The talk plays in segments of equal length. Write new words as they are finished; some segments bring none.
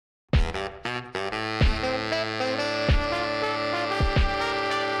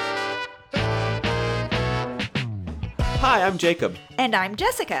Hi, I'm Jacob. And I'm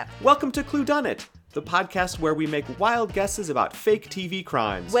Jessica. Welcome to Clue Done It, the podcast where we make wild guesses about fake TV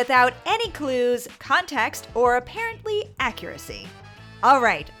crimes. Without any clues, context, or apparently accuracy. All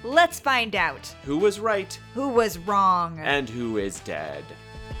right, let's find out. Who was right Who was wrong? and who is dead.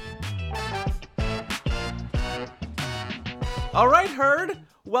 All right, Herd,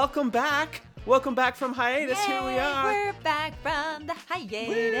 welcome back. Welcome back from hiatus. Yay, Here we are. We're back from the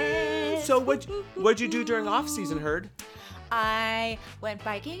hiatus. So what'd you do during off-season, Herd? I went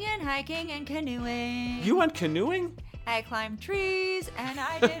biking and hiking and canoeing. You went canoeing? I climbed trees and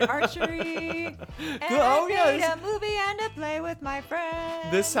I did archery. And Oh, I yeah, made a movie and a play with my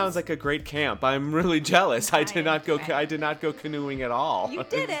friends. This sounds like a great camp. I'm really jealous. I did not go Right. canoeing at all. You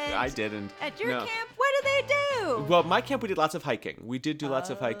didn't? I didn't. At your No. camp, what do they do? Well, my camp we did lots of hiking. We did do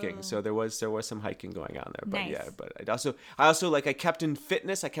lots of hiking, so there was some hiking going on there. But Nice. yeah, but I also I kept in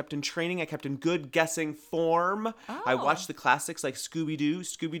fitness, I kept in training, I kept in good guessing form. I watched the classics like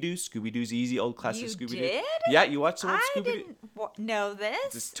Scooby-Doo's easy old classic You Scooby-Doo. did? Yeah, you watched some old I Scooby-Doo. didn't know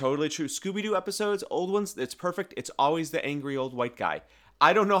this. It's totally true. Scooby-Doo episodes, old ones, it's perfect. It's always the angry old white guy.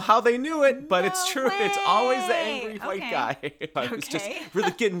 I don't know how they knew it, but it's No true. It's always the way. angry white Okay. guy. I was just Okay.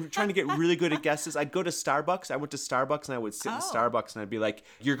 really trying to get really good at guesses. I'd go to Starbucks. I went to Starbucks and I would sit in Oh. Starbucks and I'd be like,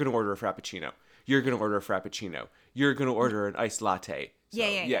 "You're gonna order a frappuccino. You're gonna order a frappuccino. You're gonna order an iced latte." So,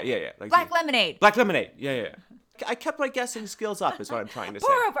 yeah. Like, Black lemonade. Black lemonade. Yeah. I kept my guessing skills up. Is what I'm trying to say.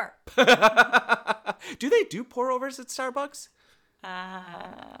 Pour over. Do they do pour overs at Starbucks?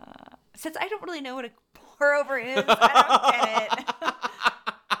 Since I don't really know what a pour over is, I don't get it.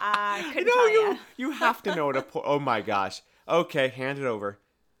 I couldn't No, tell you. you have to know what a pour. Oh my gosh. Okay, hand it over.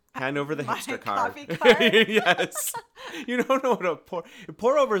 Hand over the My hipster card. coffee card? Yes. You don't know what a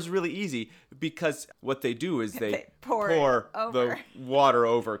pour over is really easy because what they do is they pour it the over. water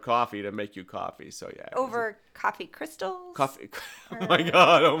over coffee to make you coffee. So yeah. Over coffee crystals. Coffee.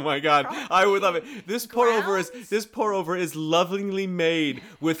 Oh my god. I would love it. This pour over is lovingly made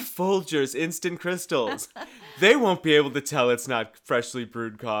with Folgers instant crystals. They won't be able to tell it's not freshly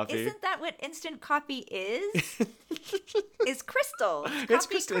brewed coffee. Isn't that what instant coffee is? Is crystals. It's Coffee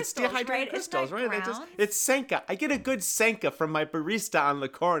crystal. It's crystals, dehydrated right? crystals, Isn't that right? grounds? It's Senka. I get a good Senka from my barista on the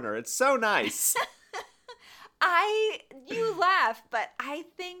corner. It's so nice. You laugh, but I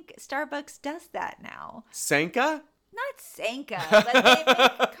think Starbucks does that now. Senka? Not Sanka, but they make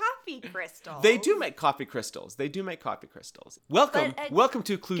coffee crystals. They do make coffee crystals. Welcome, But, welcome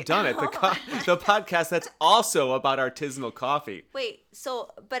to Clue Done It, hold on. the podcast that's also about artisanal coffee. Wait,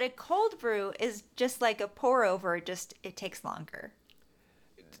 but a cold brew is just like a pour over, just it takes longer.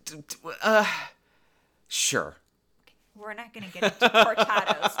 Sure. We're not going to get into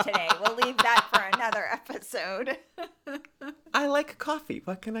cortados today. We'll leave that for another episode. I like coffee.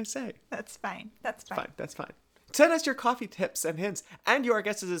 What can I say? That's fine. That's fine. That's fine. Send us your coffee tips and hints and your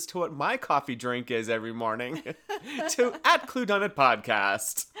guesses as to what my coffee drink is every morning to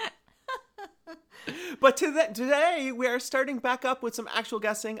 @ClueDoneIt But today we are starting back up with some actual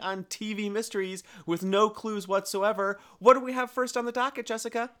guessing on TV mysteries with no clues whatsoever. What do we have first on the docket,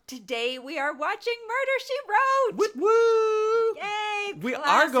 Jessica? Today we are watching Murder, She Wrote. Woo woo! Yay! We are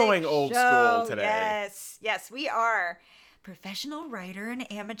classic going old school show. today. Yes, we are. Professional writer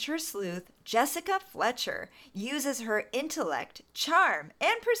and amateur sleuth Jessica Fletcher uses her intellect, charm,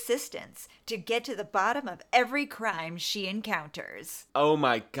 and persistence to get to the bottom of every crime she encounters. Oh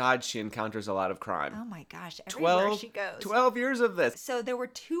my God, she encounters a lot of crime. Oh my gosh, everywhere 12, she goes. 12 years of this. So there were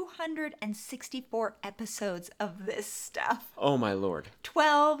 264 episodes of this stuff. Oh my Lord.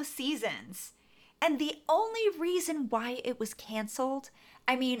 12 seasons. And the only reason why it was canceled,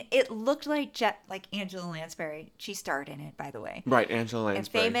 I mean, it looked like Angela Lansbury. She starred in it, by the way. Right, Angela A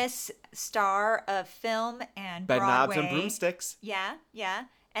Lansbury. famous star of film and Bed knobs Broadway. and broomsticks. Yeah.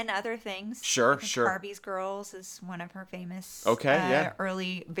 And other things. Sure. Barbie's Girls is one of her famous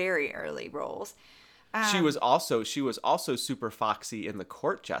very early roles. She was also super foxy in The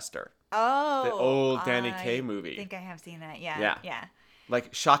Court Jester. Oh. The old Danny Kaye movie. I think I have seen that. Yeah.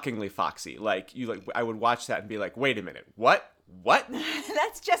 Like shockingly foxy. I would watch that and be like, wait a minute, what?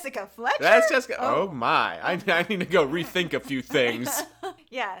 That's Jessica Fletcher. That's Jessica. Oh my! I need to go rethink a few things.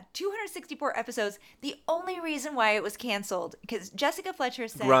 Yeah, 264 episodes. The only reason why it was canceled because Jessica Fletcher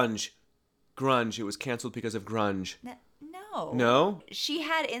said Grunge. It was canceled because of grunge. No. No? She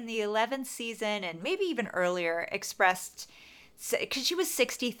had in the 11th season and maybe even earlier expressed because she was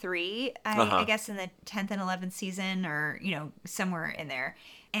 63, I guess in the 10th and 11th season or, somewhere in there.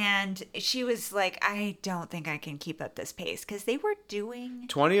 And she was like, I don't think I can keep up this pace because they were doing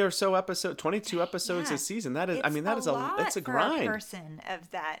 22 episodes a season. That is, it's a grind. For a person of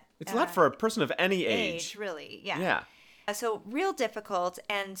that. It's a lot for a person of any age. Really, yeah. Yeah. So real difficult.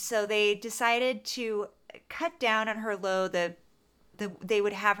 And so they decided to cut down on her load. They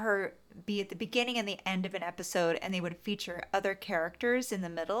would have her be at the beginning and the end of an episode, and they would feature other characters in the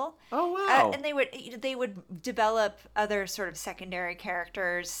middle. Oh wow! And they would develop other sort of secondary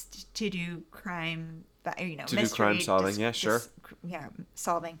characters to do crime, to mystery, do crime solving.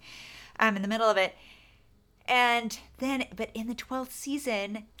 solving. In the middle of it, and then, but in the 12th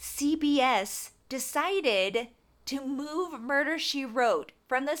season, CBS decided to move Murder, She Wrote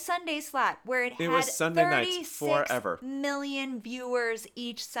from the Sunday slot, where it had was Sunday nights 36 forever. million viewers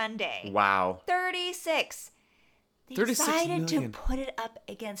each Sunday. Wow. 36. They 36 decided million. to put it up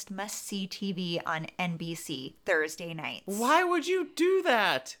against must-see TV on NBC Thursday nights. Why would you do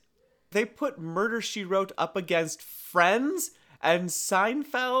that? They put Murder, She Wrote up against Friends and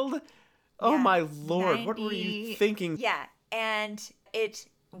Seinfeld? Oh my lord, what were you thinking? Yeah, and it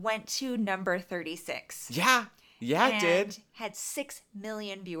went to number 36. Yeah, it did. Had 6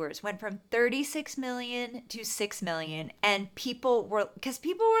 million viewers. Went from 36 million to 6 million. And people were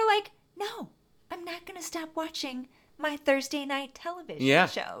like, no, I'm not going to stop watching my Thursday night television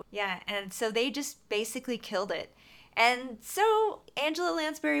show. Yeah, and so they just basically killed it. And so Angela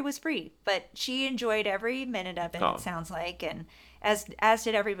Lansbury was free, but she enjoyed every minute of it, it sounds like, and as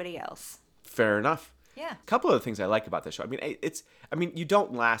did everybody else. Fair enough. Yeah. A couple of the things I like about this show. You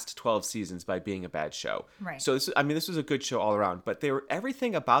don't last 12 seasons by being a bad show. Right. So this was a good show all around, but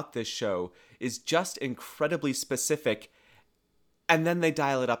everything about this show is just incredibly specific, and then they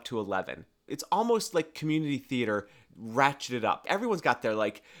dial it up to 11. It's almost like community theater ratcheted up. Everyone's got their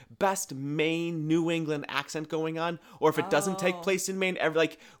like best Maine, New England accent going on, or if it doesn't take place in Maine,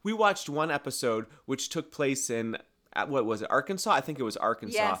 we watched one episode which took place in what was it, Arkansas? I think it was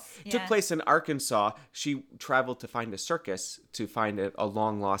Arkansas. Yes, Took place in Arkansas. She traveled to find a circus, to find a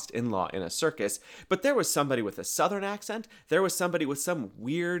long-lost in-law in a circus. But there was somebody with a southern accent. There was somebody with some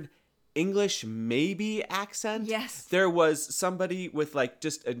weird English maybe accent. Yes. There was somebody with like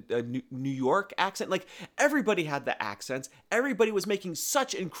just a New York accent. Like everybody had the accents. Everybody was making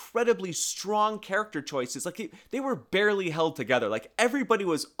such incredibly strong character choices. Like they were barely held together. Like everybody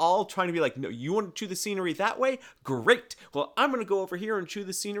was all trying to be like, no, you want to chew the scenery that way? Great. Well, I'm going to go over here and chew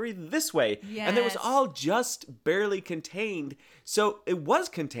the scenery this way. Yes. And it was all just barely contained. So it was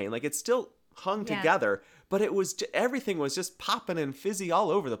contained. Like it still hung together. But it was everything was just popping and fizzy all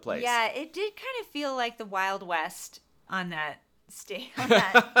over the place. Yeah, it did kind of feel like the Wild West on that on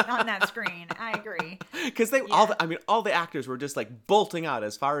that screen. I agree. Because all the actors were just like bolting out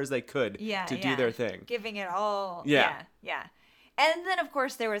as far as they could to do their thing, giving it all. Yeah. And then, of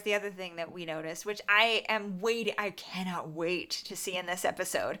course, there was the other thing that we noticed, which I cannot wait to see in this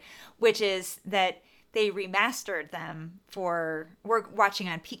episode, which is that they remastered them we're watching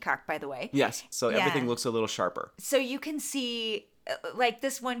on Peacock, by the way. Yes. So everything looks a little sharper. So you can see, like,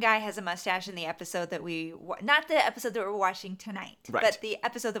 this one guy has a mustache in the episode that not the episode that we're watching tonight, but the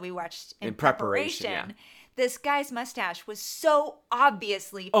episode that we watched in preparation. Yeah. This guy's mustache was so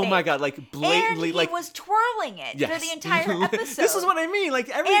obviously fake. Oh my God, like blatantly, and he was twirling it for the entire episode. This is what I mean. Like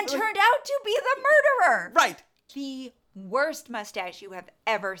and turned out to be the murderer. Right. The worst mustache you have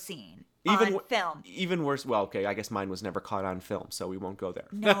ever seen. Even on film. Even worse. Well, okay, I guess mine was never caught on film, so we won't go there.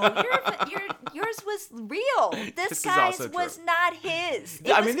 No, yours was real. This guy's was not his.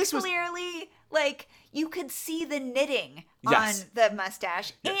 It was clearly like you could see the knitting on the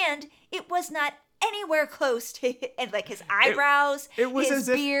mustache, and it was not anywhere close to like his eyebrows, it was his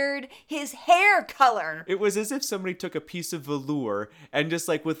beard, his hair color. It was as if somebody took a piece of velour and just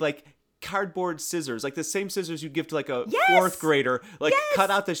like with like cardboard scissors, like the same scissors you give to like a fourth grader, like cut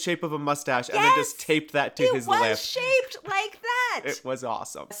out the shape of a mustache and then just taped that to his lip. It was shaped like that. It was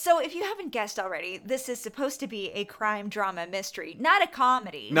awesome. So if you haven't guessed already, this is supposed to be a crime drama mystery, not a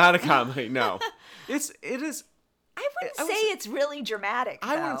comedy. Not a comedy, no. It is. I wouldn't say it's really dramatic, though.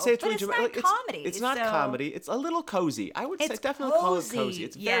 I wouldn't say it's really dramatic. It's not comedy. It's not comedy. It's a little cozy. I would say definitely call it cozy.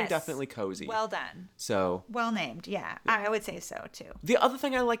 It's very definitely cozy. Well done. So well named. Yeah, I would say so too. The other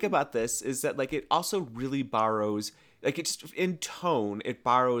thing I like about this is that like it also really borrows. Like it's in tone, it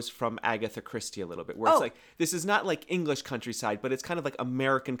borrows from Agatha Christie a little bit, where it's like this is not like English countryside, but it's kind of like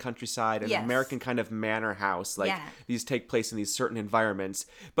American countryside and American kind of manor house. Like these take place in these certain environments.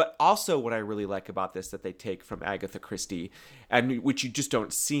 But also, what I really like about this that they take from Agatha Christie, and which you just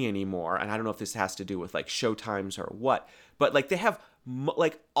don't see anymore. And I don't know if this has to do with like showtimes or what, but like they have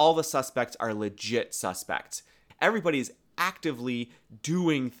like all the suspects are legit suspects. Everybody's actively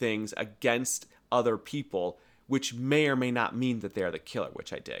doing things against other people, which may or may not mean that they are the killer,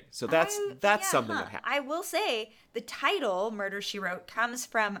 which I dig. So that's something that happens. I will say the title, Murder, She Wrote, comes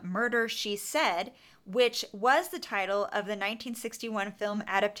from Murder, She Said, which was the title of the 1961 film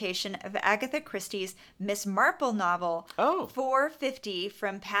adaptation of Agatha Christie's Miss Marple novel, 450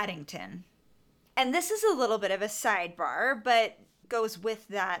 from Paddington. And this is a little bit of a sidebar, but goes with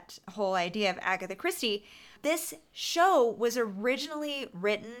that whole idea of Agatha Christie. This show was originally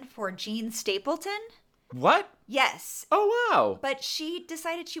written for Jean Stapleton. What? Yes. Oh, wow. But she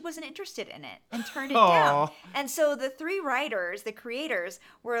decided she wasn't interested in it and turned it down. And so the three writers, the creators,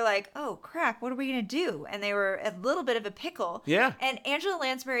 were like, oh, crap, what are we going to do? And they were a little bit of a pickle. Yeah. And Angela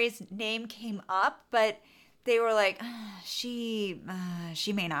Lansbury's name came up, but they were like, she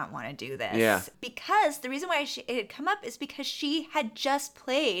may not want to do this. Yeah. Because the reason why it had come up is because she had just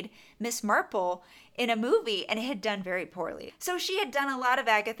played Miss Marple in a movie and it had done very poorly. So she had done a lot of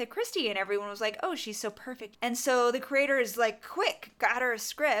Agatha Christie and everyone was like, oh, she's so perfect. And so the creators quick got her a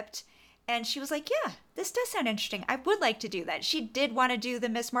script and she was like, yeah, this does sound interesting. I would like to do that. She did want to do the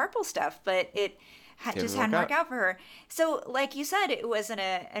Miss Marple stuff, but it just hadn't worked out for her. So like you said, it was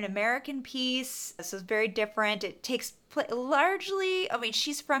an American piece. So it's very different. It takes largely,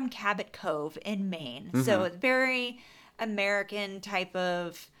 she's from Cabot Cove in Maine. Mm-hmm. So it's very American type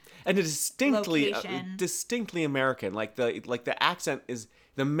of and a distinctly American. Like the accent is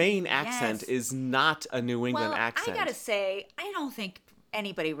the main accent is not a New England accent. I gotta say, I don't think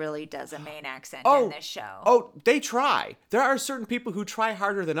anybody really does a Maine accent in this show. Oh, they try. There are certain people who try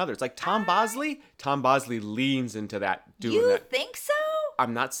harder than others. Like Tom Bosley. Tom Bosley leans into that. You think so?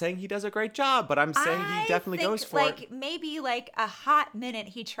 I'm not saying he does a great job, but I'm saying he definitely goes for it. Maybe a hot minute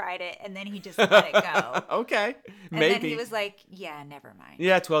he tried it and then he just let it go. Okay, maybe. And then he was like, yeah, never mind.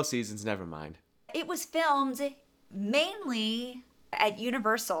 Yeah, 12 seasons, never mind. It was filmed mainly at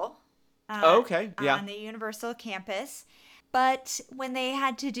Universal. On the Universal campus. But when they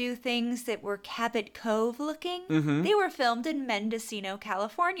had to do things that were Cabot Cove looking, they were filmed in Mendocino,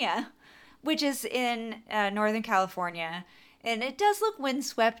 California, which is in Northern California. And it does look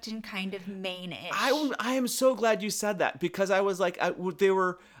windswept and kind of Maine-ish. I am so glad you said that because I was like, I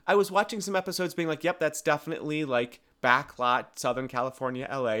was watching some episodes being like, yep, that's definitely backlot, Southern California,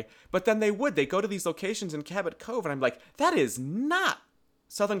 LA. But then they go to these locations in Cabot Cove and I'm like, that is not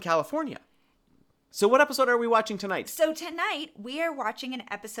Southern California. So what episode are we watching tonight? So tonight we are watching an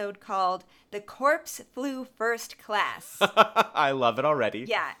episode called The Corpse Flew First Class. I love it already.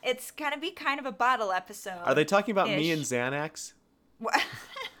 Yeah, it's going to be kind of a bottle episode. Are they talking about me and Xanax?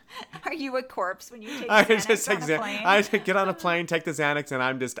 Are you a corpse when you take Xanax on a plane? I get on a plane, take the Xanax, and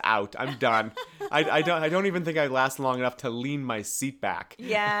I'm just out. I'm done. I don't even think I last long enough to lean my seat back.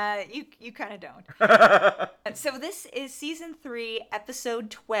 Yeah, you kind of don't. So this is season 3, episode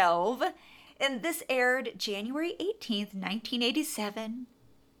 12. And this aired January 18th, 1987.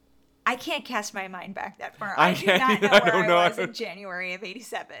 I can't cast my mind back that far. I do not know where I was in January of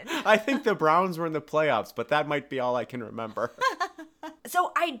 87. I think the Browns were in the playoffs, but that might be all I can remember.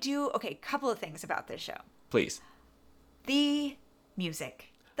 So couple of things about this show. Please. The music.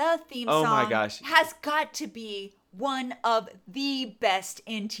 The theme song my gosh. has got to be one of the best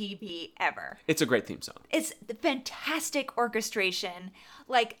in TV ever. It's a great theme song. It's fantastic orchestration.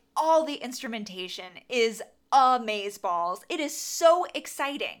 All the instrumentation is amazeballs. It is so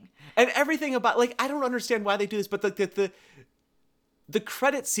exciting. And everything about, I don't understand why they do this, but the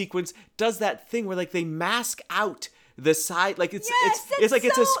credit sequence does that thing where they mask out the side, it's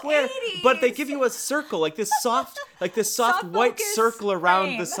a square, 80s. but they give you a circle, this soft white circle around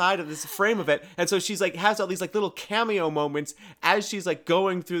frame. The side of this frame of it, and so she's has all these little cameo moments as she's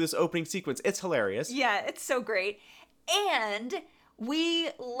going through this opening sequence. It's hilarious. Yeah, it's so great, and we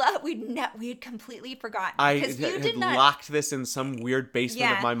had completely forgotten. I had locked this in some weird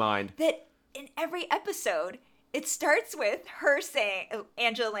basement of my mind. That in every episode, it starts with her saying,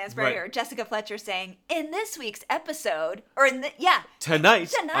 Angela Lansbury or Jessica Fletcher saying, in this week's episode, or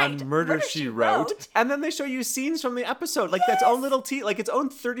tonight on Murder, She Wrote. And then they show you scenes from the episode, its own little its own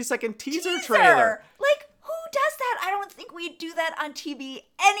 30-second teaser trailer. Who does that? I don't think we do that on TV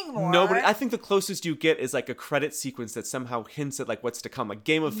anymore. Nobody. I think the closest you get is a credit sequence that somehow hints at what's to come, like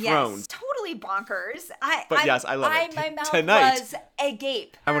Game of Thrones. Totally bonkers. I love it. My mouth Tonight, was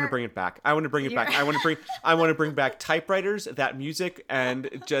agape. I want to bring it back. I want to bring back typewriters, that music, and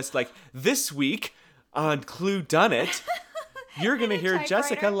just this week on Clue Done It, you're gonna hear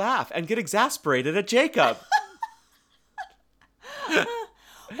Jessica laugh and get exasperated at Jacob.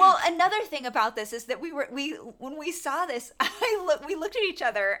 Well, another thing about this is that when we saw this, we looked at each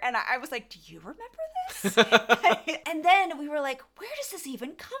other and I was like, "Do you remember this?" And then we were like, "Where does this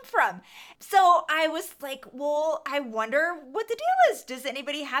even come from?" So I was like, "Well, I wonder what the deal is. Does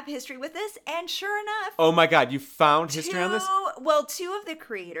anybody have history with this?" And sure enough, oh my God, you found history on this? Well, two of the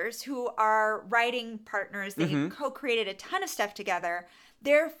creators who are writing partners, they Mm-hmm. co-created a ton of stuff together.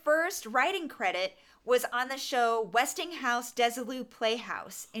 Their first writing credit was on the show Westinghouse Desilu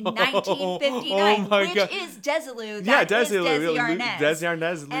Playhouse in 1959, which God. is Desilu. Yeah, That is Desi Arnaz. Desi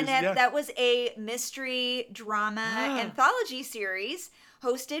Arnaz. And Yeah. that was a mystery drama anthology series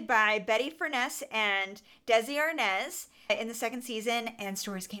hosted by Betty Furness and Desi Arnaz in the second season. And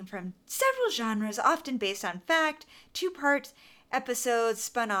stories came from several genres, often based on fact, two-part episodes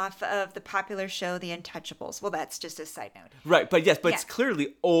spun off of the popular show The Untouchables. Well, that's just a side note. Right, but it's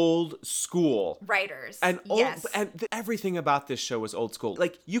clearly old school. Writers. And yes. everything about this show was old school.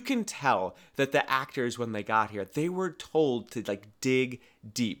 Like, you can tell that the actors, when they got here, they were told to, like, dig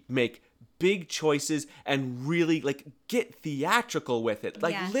deep, make big choices, and really, like, get theatrical with it.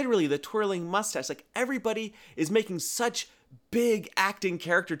 Like, literally, the twirling mustache. Like, everybody is making such big acting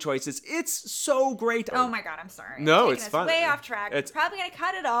character choices. It's so great. Oh my God, I'm sorry. No, I'm it's taking fun. us way off track. It's probably going to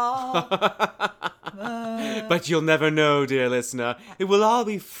cut it all. But you'll never know, dear listener. It will all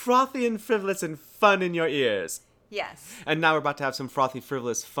be frothy and frivolous and fun in your ears. Yes. And now we're about to have some frothy,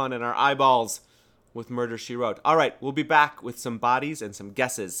 frivolous fun in our eyeballs with Murder, She Wrote. All right, we'll be back with some bodies and some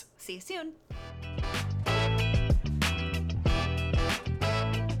guesses. See you soon.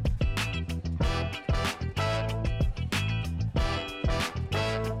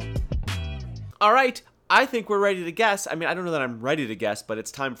 All right, I think we're ready to guess. I mean, I don't know that I'm ready to guess, but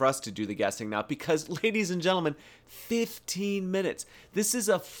it's time for us to do the guessing now because, ladies and gentlemen, 15 minutes. This is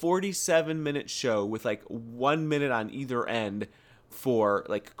a 47-minute show with like 1 minute on either end for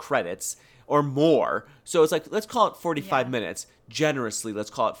like credits or more. So it's like, let's call it 45 minutes. Generously, let's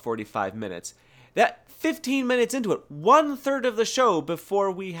call it 45 minutes. That 15 minutes into it, 1/3 of the show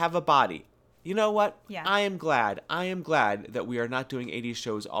before we have a body. You know what? Yeah. I am glad that we are not doing 80s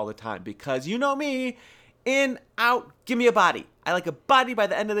shows all the time because you know me, in, out, give me a body. I like a body by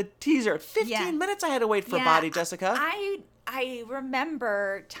the end of the teaser. 15 minutes I had to wait for a body, Jessica. I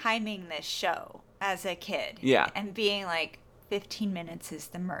remember timing this show as a kid. Yeah. And being like, 15 minutes is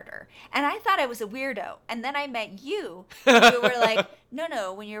the murder. And I thought I was a weirdo. And then I met you. You were like,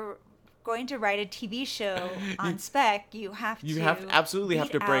 no, when you're going to write a TV show on spec, you absolutely have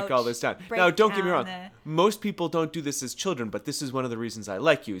to break all this down. Now, don't get me wrong. Most people don't do this as children, but this is one of the reasons I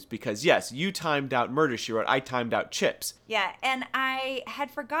like you is because, yes, you timed out Murder, She Wrote. I timed out Chips. Yeah, and I had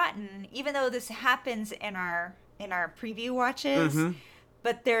forgotten, even though this happens in our preview watches,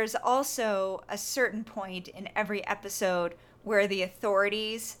 but there's also a certain point in every episode where the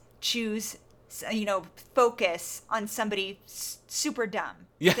authorities choose, focus on somebody super dumb.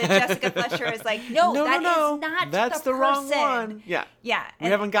 Yeah. That Jessica Fletcher is like, no, that's not that's the wrong one. Yeah. Yeah. We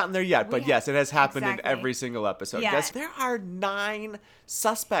haven't gotten there yet, but yes, it has happened in exactly. every single episode. Yeah. Yes, there are 9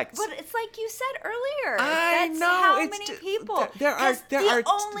 suspects. But it's like you said earlier. I that's know. How It's many just, people? There are. They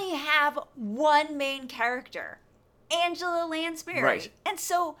only have one main character, Angela Lansbury. Right. And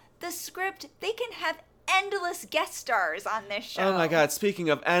so the script, they can have endless guest stars on this show. Oh my God, speaking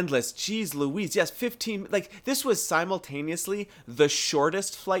of endless, geez Louise, yes, 15, like, this was simultaneously the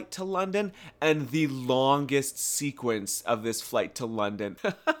shortest flight to London and the longest sequence of this flight to London.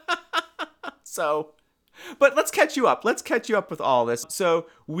 But let's catch you up. Let's catch you up with all this. So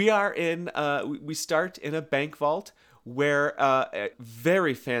we are we start in a bank vault where a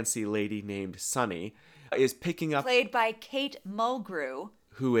very fancy lady named Sunny is picking up... Played by Kate Mulgrew.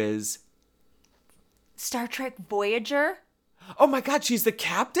 Who is... Star Trek Voyager. Oh my God, she's the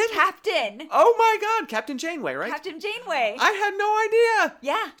captain? Captain. Oh my God, Captain Janeway, right? Captain Janeway. I had no idea.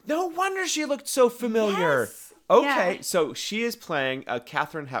 Yeah. No wonder she looked so familiar. Yes. Okay, Yeah. so she is playing a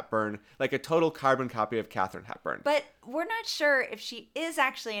Katharine Hepburn, like a total carbon copy of Katharine Hepburn. But we're not sure if she is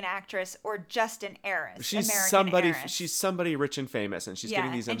actually an actress or just an heiress. She's American somebody. heiress. She's somebody rich and famous, and she's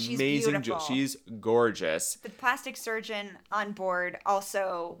getting these and she's amazing. beautiful. She's gorgeous. The plastic surgeon on board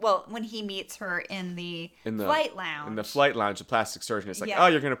also. Well, when he meets her in the flight lounge. In the flight lounge, the plastic surgeon is like, Yeah. "Oh,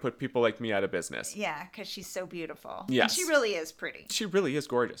 you're gonna put people like me out of business." Yeah, because she's so beautiful. Yes. And she really is pretty. She really is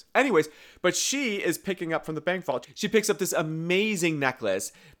gorgeous. Anyways, but she is picking up from the bank vault. She picks up this amazing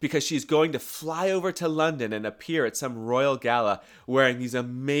necklace because she's going to fly over to London and appear at some royal gala wearing these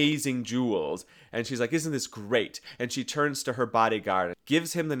amazing jewels. And she's like, isn't this great? And she turns to her bodyguard,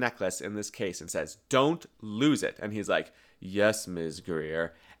 gives him the necklace in this case and says, don't lose it. And he's like, yes, Ms.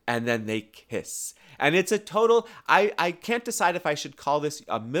 Greer. and then they kiss. And it's a total, I can't decide if I should call this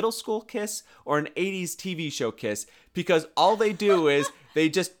a middle school kiss or an 80s TV show kiss, because all they do is they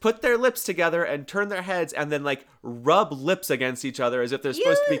just put their lips together and turn their heads and then like rub lips against each other as if they're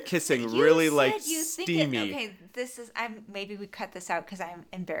supposed to be kissing really like steamy. Okay, maybe we cut this out because I'm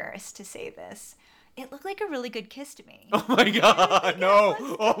embarrassed to say this. It looked like a really good kiss to me. Oh my God, no.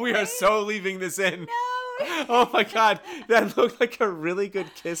 Oh, we are so leaving this in. No. Oh my God, that looked like a really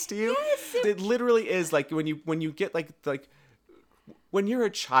good kiss to you. Yes. It literally is like when you get like when you're a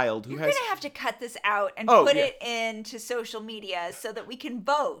child who You're has... going to have to cut this out and put it into social media so that we can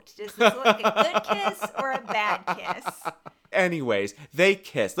vote. Does this look like a good kiss or a bad kiss? Anyways, they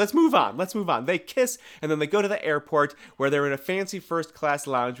kiss. Let's move on. They kiss, and then they go to the airport where they're in a fancy first-class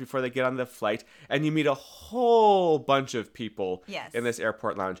lounge before they get on the flight, and you meet a whole bunch of people in this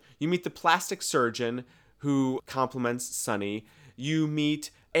airport lounge. You meet the plastic surgeon who compliments Sunny. You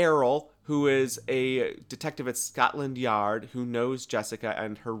meet Errol, who is a detective at Scotland Yard who knows Jessica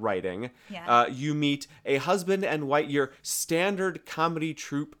and her writing. Yeah. You meet a husband and wife, your standard comedy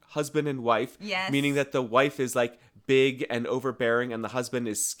troupe husband and wife, meaning that the wife is like big and overbearing and the husband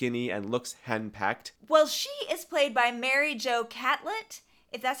is skinny and looks henpecked. Well, she is played by Mary Jo Catlett,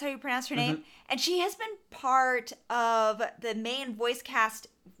 if that's how you pronounce her name. And she has been part of the main voice cast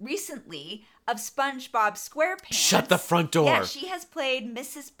recently of SpongeBob SquarePants. Shut the front door. Yeah, she has played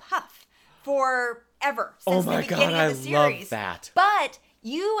Mrs. Puff forever, since the beginning of the series. I love that. But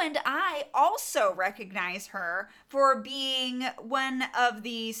you and I also recognize her for being one of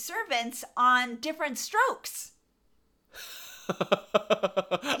the servants on Different Strokes.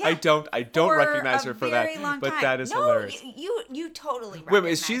 I don't recognize her for that, but that is hilarious. You totally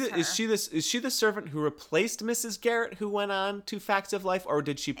recognize Wait, her. is she the servant who replaced Mrs. Garrett who went on to Facts of Life, or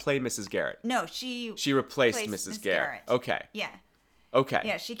did she play Mrs. Garrett? No, she replaced Mrs. Garrett. Okay. Yeah. Okay.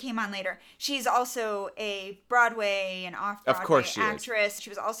 Yeah, she came on later. She's also a Broadway and off-Broadway actress. She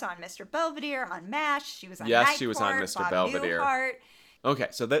was also on Mr. Belvedere, on MASH. She was on Night Court, she was on Mr. Bob Belvedere. Newhart. Okay,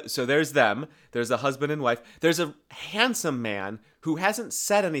 so there's them. There's a husband and wife. There's a handsome man who hasn't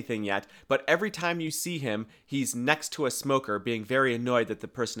said anything yet, but every time you see him, he's next to a smoker, being very annoyed that the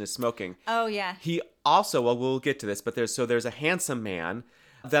person is smoking. Oh, yeah. He also, well, we'll get to this, but there's a handsome man.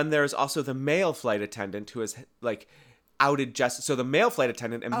 Then there's also the male flight attendant who is like outed Jessica. So the male flight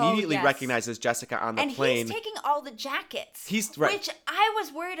attendant immediately recognizes Jessica on the plane. And he's taking all the jackets. He's right. Which I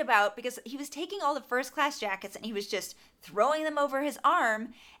was worried about because he was taking all the first class jackets and he was just throwing them over his arm.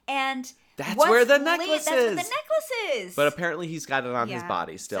 And that's where the necklace is. That's where the necklace is. But apparently he's got it on his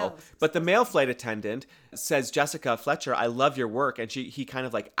body still. But the male flight attendant says, Jessica Fletcher, I love your work. And he kind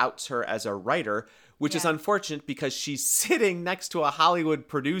of like outs her as a writer, which is unfortunate because she's sitting next to a Hollywood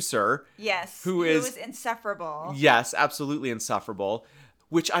producer. Yes. Who is insufferable. Yes, absolutely insufferable.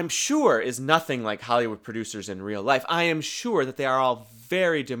 Which I'm sure is nothing like Hollywood producers in real life. I am sure that they are all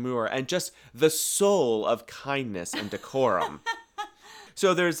very demure and just the soul of kindness and decorum.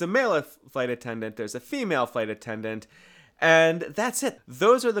 So there's a male flight attendant, there's a female flight attendant, and that's it.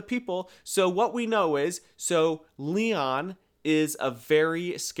 Those are the people. So what we know is, Leon is a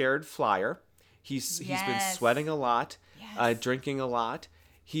very scared flyer. He's been sweating a lot, drinking a lot.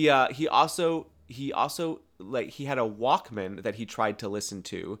 He also like he had a Walkman that he tried to listen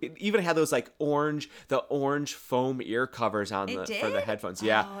to. It even had those like orange foam ear covers on for the headphones.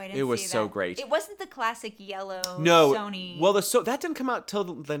 Yeah, it was so great. It wasn't the classic yellow Sony. Well, that didn't come out till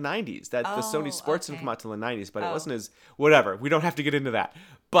the 90s. The Sony Sports didn't come out till the 90s, but it wasn't as whatever. We don't have to get into that.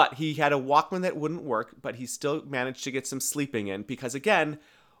 But he had a Walkman that wouldn't work, but he still managed to get some sleeping in because again,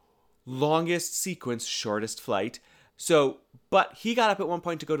 longest sequence, shortest flight. So, but he got up at one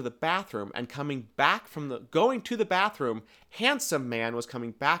point to go to the bathroom, and going to the bathroom, handsome man was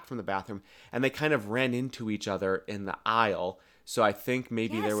coming back from the bathroom, and they kind of ran into each other in the aisle. So I think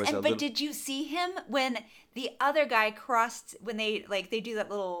maybe there was But did you see him when the other guy crossed, when they do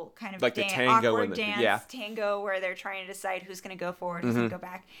that little kind of like the tango awkward dance, tango where they're trying to decide who's going to go forward, who's going to go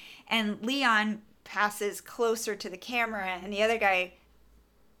back. And Leon passes closer to the camera, and the other guy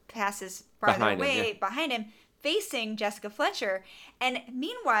passes farther away behind him, facing Jessica Fletcher. And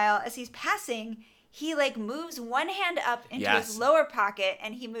meanwhile, as he's passing, he like moves one hand up into his lower pocket,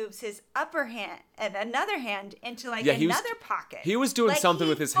 and he moves his upper hand and another hand into another pocket. He was doing something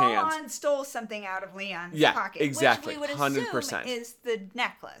with his hand. Leon stole something out of Leon's pocket. Exactly. Which we would 100%. assume is the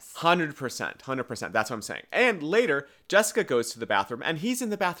necklace. 100%. That's what I'm saying. And later, Jessica goes to the bathroom, and he's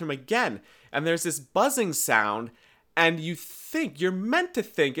in the bathroom again. And there's this buzzing sound. And you're meant to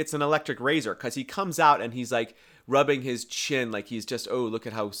think it's an electric razor because he comes out and he's like rubbing his chin like he's just, oh, look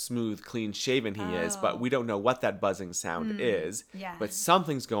at how smooth, clean shaven he is. But we don't know what that buzzing sound is. Yeah. But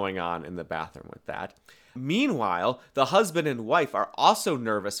something's going on in the bathroom with that. Meanwhile, the husband and wife are also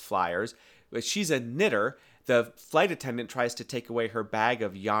nervous flyers. She's a knitter. The flight attendant tries to take away her bag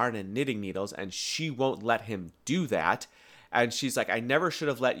of yarn and knitting needles, and she won't let him do that. And she's like, I never should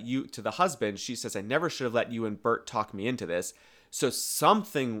have let you, to the husband, she says, I never should have let you and Bert talk me into this. So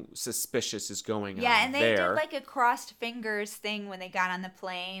something suspicious is going on there. Yeah, and they did like a crossed fingers thing when they got on the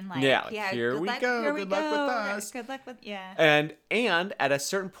plane. Like, here we go. Good luck with us. Good luck with, And at a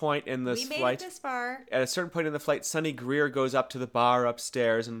certain point in this we flight, made it this far. At a certain point in the flight, Sonny Greer goes up to the bar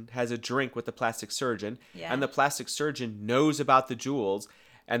upstairs and has a drink with the plastic surgeon. Yeah. And the plastic surgeon knows about the jewels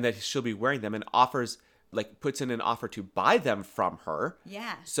and that she'll be wearing them and offers, like, puts in an offer to buy them from her.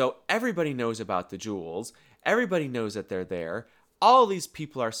 Yeah. So everybody knows about the jewels. Everybody knows that they're there. All these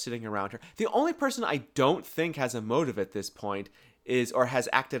people are sitting around her. The only person I don't think has a motive at this point or has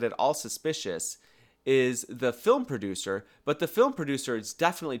acted at all suspicious is the film producer. But the film producer is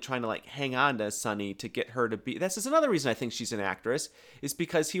definitely trying to like hang on to Sonny to get her to be. This is another reason I think she's an actress, is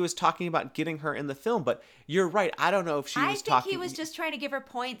because he was talking about getting her in the film. But you're right. I don't know if I think he was just trying to give her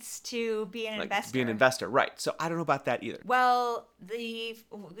points to be an investor. Be an investor, right. So I don't know about that either. Well, we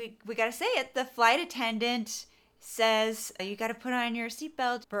got to say it. The flight attendant says, you got to put on your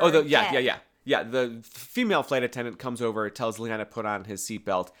seatbelt. Yeah, the female flight attendant comes over, tells Leon to put on his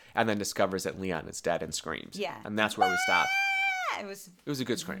seatbelt, and then discovers that Leon is dead and screams. Yeah. And that's where we stop. It was a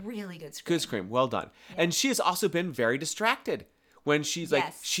good scream. Really good scream. Good scream. Well done. Yeah. And she has also been very distracted when she's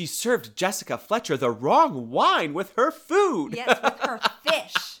like, she served Jessica Fletcher the wrong wine with her food. Yes, with her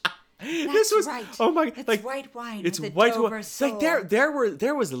fish. This was right. Oh my! It's like white wine. It's with white wine. Like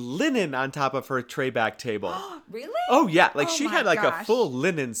there was linen on top of her tray back table. Really? Oh yeah! Like she had like a full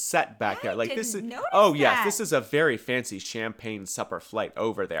linen set back there. Like this is. Oh yes, this is a very fancy champagne supper flight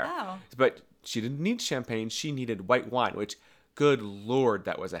over there. Oh. But she didn't need champagne. She needed white wine, which, good Lord,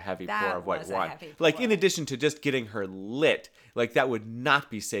 that was a heavy pour of white wine. Like in addition to just getting her lit, like that would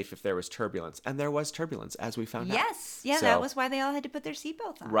not be safe if there was turbulence, and there was turbulence as we found out. Yes, yeah, so, that was why they all had to put their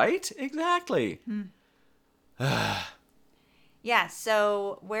seatbelts on. Right? Exactly. Yeah.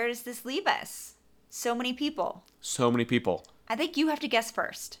 So where does this leave us? So many people. So many people. I think you have to guess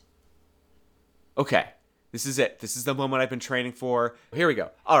first. Okay. This is it. This is the moment I've been training for. Here we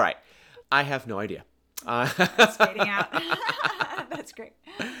go. All right. I have no idea. That's fading out. That's great.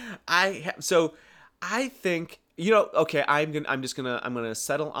 So I think, okay, I'm gonna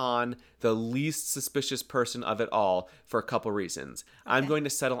settle on the least suspicious person of it all for a couple reasons. Okay. I'm going to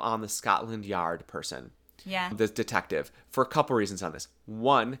settle on the Scotland Yard person. Yeah. The detective, for a couple reasons on this.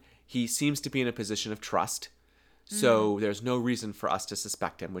 One, he seems to be in a position of trust. So there's no reason for us to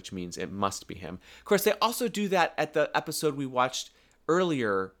suspect him, which means it must be him. Of course, they also do that at the episode we watched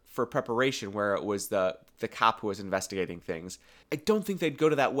earlier for preparation, where it was the cop who was investigating things. I don't think they'd go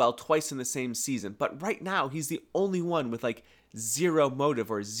to that well twice in the same season, but right now he's the only one with like zero motive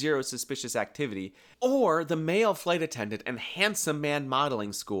or zero suspicious activity. Or the male flight attendant and handsome man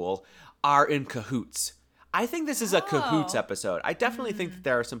modeling school are in cahoots. I think this is a cahoots episode. I definitely think that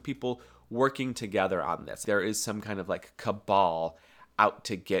there are some people working together on this. There is some kind of like cabal out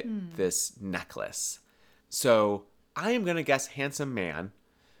to get this necklace. So I am going to guess handsome man.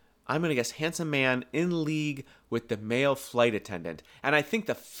 I'm going to guess handsome man in league with the male flight attendant. And I think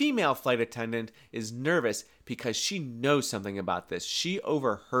the female flight attendant is nervous because she knows something about this. She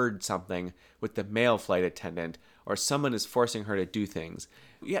overheard something with the male flight attendant, or someone is forcing her to do things.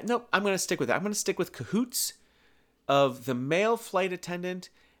 Yeah, no, I'm going to stick with that. I'm going to stick with cahoots of the male flight attendant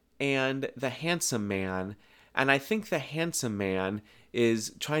and the handsome man. And I think the handsome man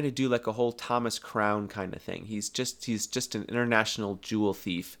is trying to do like a whole Thomas Crown kind of thing. He's just an international jewel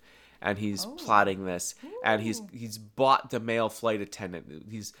thief, and he's plotting this. And he's bought the male flight attendant.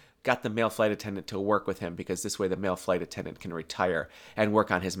 He's got the male flight attendant to work with him, because this way the male flight attendant can retire and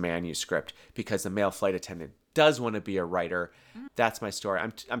work on his manuscript, because the male flight attendant does want to be a writer. That's my story.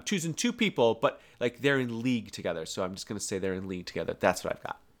 I'm choosing two people, but like they're in league together. So I'm just going to say they're in league together. That's what I've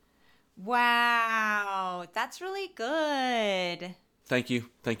got. Wow, that's really good. Thank you.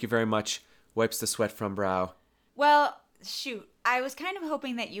 Thank you very much. Wipes the sweat from brow. Well, shoot. I was kind of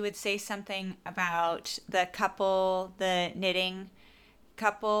hoping that you would say something about the couple, the knitting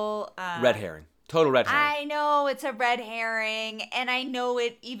couple. Red herring. Total red herring. I know it's a red herring, and I know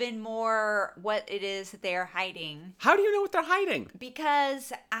it even more what it is that they are hiding. How do you know what they're hiding?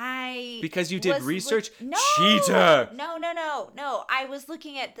 Because you did research? No! Cheater! No. I was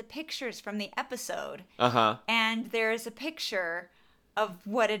looking at the pictures from the episode. Uh-huh. And there's a picture of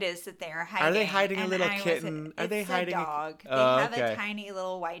what it is that they are hiding. Are they hiding a little kitten? Are they hiding a dog? They Oh, have okay. a tiny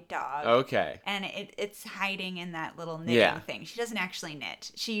little white dog. Okay. And it's hiding in that little knitting thing. She doesn't actually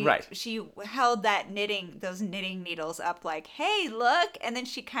knit. She held those knitting needles up like, hey, look. And then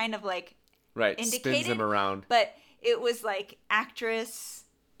she kind of like spins them around. But it was like actress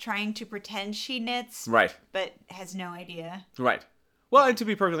trying to pretend she knits. Right. But has no idea. Right. Well, and to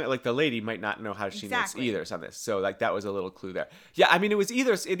be perfectly, like, the lady might not know how she knits Exactly. either on this. So, like, that was a little clue there. Yeah, I mean, it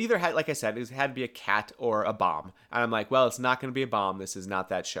either had, like I said, it had to be a cat or a bomb. And I'm like, well, it's not going to be a bomb. This is not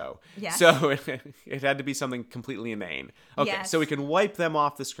that show. Yes. So, it had to be something completely inane. Okay, Yes. so we can wipe them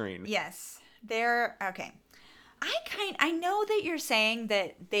off the screen. Yes. They're okay. I know that you're saying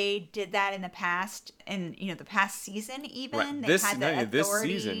that they did that in the past, in the past season even. Right. They had the this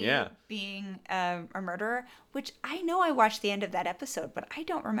authority season, yeah. being a murderer, which I know I watched the end of that episode, but I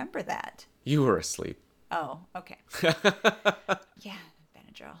don't remember that. You were asleep. Oh, okay. Yeah,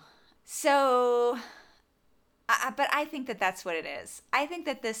 Benadryl. So, but I think that that's what it is. I think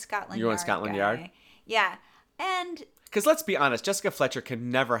that this Scotland Yard You want Scotland guy, Yard? Yeah, and Because let's be honest, Jessica Fletcher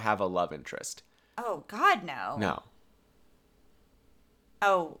can never have a love interest. oh God, no. No.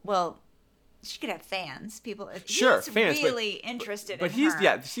 Oh, well, she could have fans. People, Sure, he's fans, really interested But in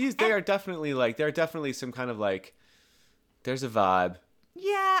her. they are definitely like, they're definitely some kind of like, there's a vibe.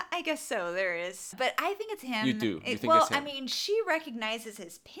 Yeah, I guess so. There is, but I think it's him. You do. You think well, it's him. I mean, she recognizes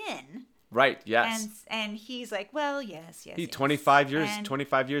his pin, Right, yes. and he's like, well, yes. He Yes. 25 years, And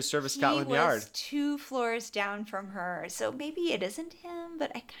 25 years service Scotland Yard. He was 2 floors down from her, so maybe it isn't him,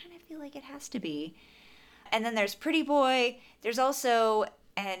 but I kind of feel like it has to be. And then there's Pretty Boy. There's also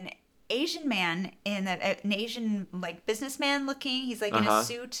an Asian man an Asian like businessman looking. He's like in a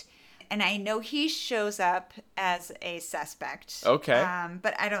suit, and I know he shows up as a suspect. Okay.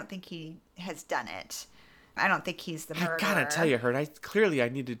 But I don't think he has done it. I don't think he's the murderer. I gotta tell you, Hurt. I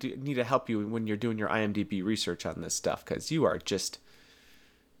need to help you when you're doing your IMDb research on this stuff because you are just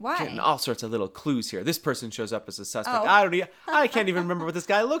Why? getting all sorts of little clues here. This person shows up as a suspect. Oh. I can't even remember what this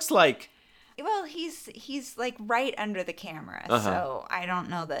guy looks like. Well, he's like right under the camera, so I don't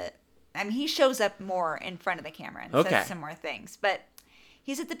know that. I mean, he shows up more in front of the camera and says some more things, but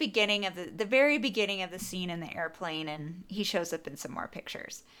he's at the beginning of the very beginning of the scene in the airplane, and he shows up in some more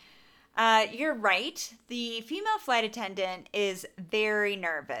pictures. You're right. The female flight attendant is very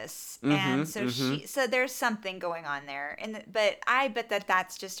nervous, and so there's something going on there. But I bet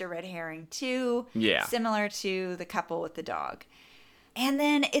that's just a red herring too. Yeah. Similar to the couple with the dog. And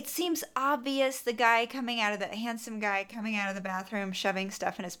then it seems obvious the handsome guy coming out of the bathroom, shoving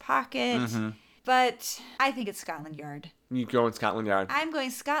stuff in his pocket. But I think it's Scotland Yard. You go in Scotland Yard. I'm going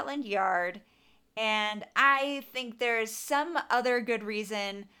Scotland Yard, and I think there's some other good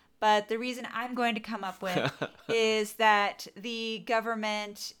reason, but the reason I'm going to come up with is that the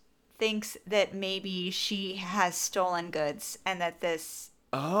government thinks that maybe she has stolen goods and that this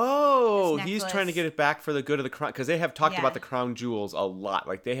he's trying to get it back for the good of the crown because they have talked about the crown jewels a lot.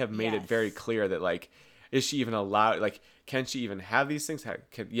 Like they have made it very clear that like, is she even allowed? Like, can she even have these things?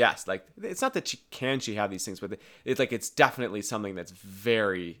 Yes. Like, it's not that she have these things, but it's like it's definitely something that's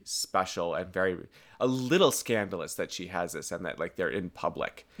very special and a little scandalous that she has this and that like they're in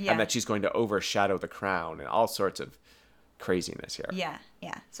public and that she's going to overshadow the crown and all sorts of craziness here. Yeah.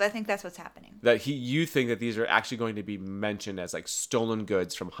 So I think that's what's happening. That you think that these are actually going to be mentioned as like stolen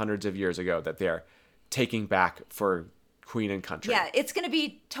goods from hundreds of years ago that they're taking back for Queen and country. Yeah, it's going to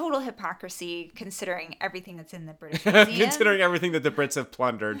be total hypocrisy considering everything that's in the British Museum. Considering everything that the Brits have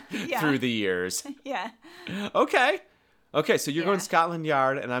plundered through the years. Yeah. Okay, so you're going Scotland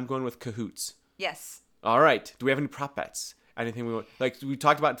Yard and I'm going with Cahoots. Yes. All right. Do we have any prop bets? Anything we want? Like we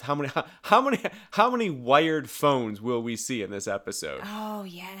talked about how many wired phones will we see in this episode? Oh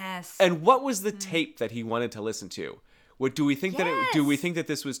yes. And what was the tape that he wanted to listen to? What do we think do we think that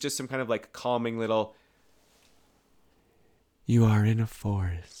this was just some kind of like calming little? You are in a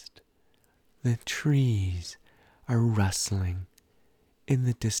forest. The trees are rustling. In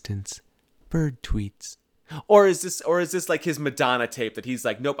the distance, bird tweets. Or is this like his Madonna tape that he's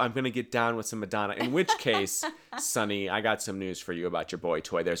like, nope, I'm going to get down with some Madonna. In which case, Sonny, I got some news for you about your boy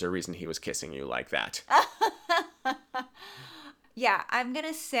toy. There's a reason he was kissing you like that. Yeah, I'm going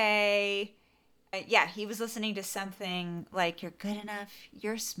to say, he was listening to something like, you're good enough,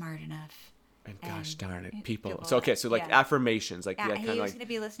 you're smart enough, And gosh darn it, people. So okay, so like affirmations, like he was going to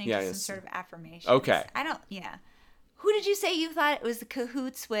be listening to some sort of affirmations. Okay. Who did you say you thought it was the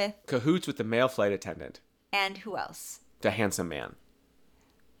cahoots with? Cahoots with the male flight attendant. And who else? The handsome man.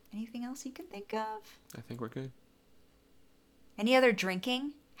 Anything else you can think of? I think we're good. Any other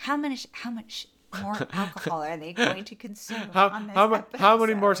drinking? How much more alcohol are they going to consume on this episode? How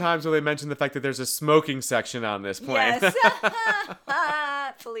many more times will they mention the fact that there's a smoking section on this plane? Yes.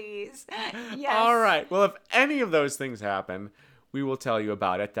 Please. Yes. All right. Well, if any of those things happen, we will tell you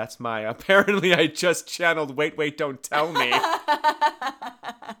about it. That's my, apparently I just channeled wait, don't tell me.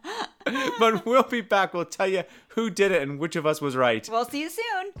 But we'll be back. We'll tell you who did it and which of us was right. We'll see you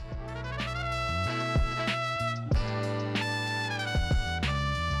soon.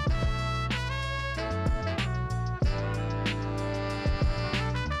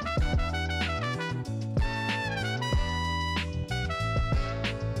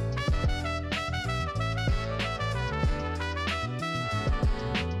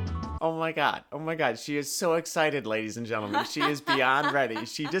 Oh my God. She is so excited, ladies and gentlemen. She is beyond ready.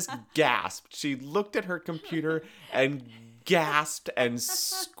 She just gasped. She looked at her computer and gasped and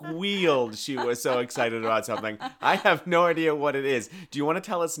squealed. She was so excited about something. I have no idea what it is. Do you want to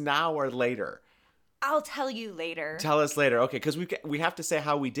tell us now or later? I'll tell you later. Tell us later. Okay, because we have to say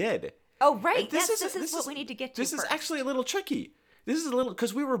how we did. Oh, right. This is what we need to get to This first. is actually a little tricky. This is a little,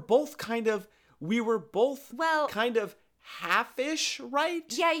 because we were both kind of half-ish right?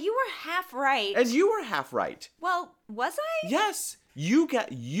 Yeah, you were half right. And you were half right. Well, was I? Yes. You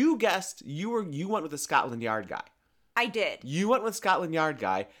guessed you went with the Scotland Yard guy. I did. You went with Scotland Yard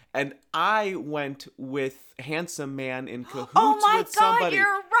guy, and I went with handsome man in cahoots with somebody. You're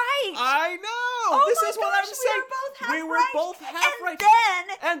right. I know. Oh this my is what gosh, I'm saying. We were both half right.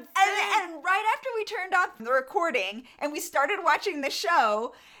 And right after we turned off the recording and we started watching the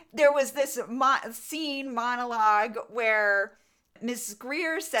show, there was this monologue where Miss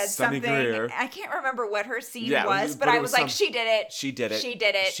Greer said Sunny something. Greer. I can't remember what her scene was, but I was like, she did it. She did it. She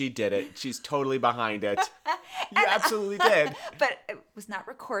did it. She did it. She's totally behind it. You absolutely did. But it was not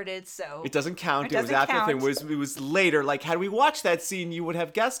recorded, so it doesn't count. It was after the thing. It was later. Like, had we watched that scene, you would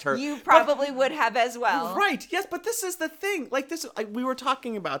have guessed her. You probably would have as well. Right. Yes, but this is the thing. Like this, we were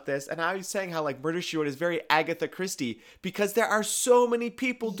talking about this, and I was saying how like Murder, She Wrote is very Agatha Christie because there are so many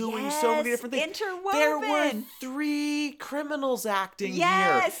people doing so many different things. Interwoven. There were 3 criminals acting here.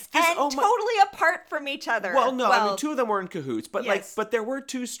 Yes, and totally apart from each other. Well, no, I mean 2 of them were in cahoots, but but there were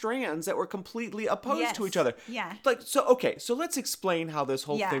 2 strands that were completely opposed to each other. Yeah. Like so let's explain how this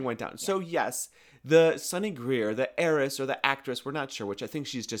whole thing went down. So yes, the Sunny Greer, the heiress or the actress, we're not sure which. I think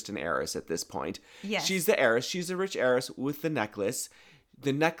she's just an heiress at this point. Yes. She's the heiress. She's a rich heiress with the necklace.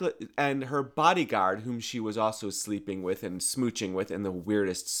 The necklace and her bodyguard, whom she was also sleeping with and smooching with in the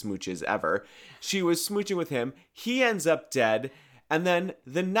weirdest smooches ever. She was smooching with him. He ends up dead. And then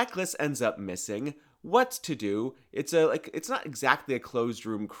the necklace ends up missing. What's to do? It's not exactly a closed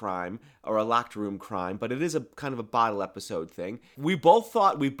room crime or a locked room crime, but it is a kind of a bottle episode thing. We all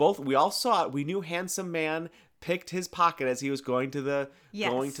saw it. We knew handsome man picked his pocket as he was going to the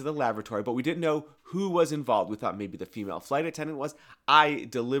laboratory, but we didn't know who was involved. We thought maybe the female flight attendant was. I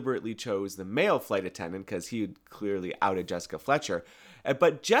deliberately chose the male flight attendant because he had clearly outed Jessica Fletcher.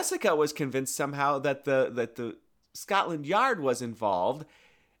 But Jessica was convinced somehow that the Scotland Yard was involved,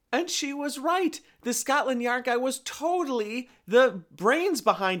 and she was right. The Scotland Yard guy was totally the brains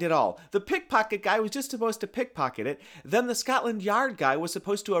behind it all. The pickpocket guy was just supposed to pickpocket it. Then the Scotland Yard guy was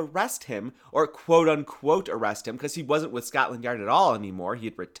supposed to arrest him, or quote unquote arrest him, because he wasn't with Scotland Yard at all anymore. He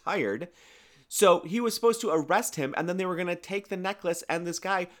had retired. So he was supposed to arrest him, and then they were going to take the necklace and this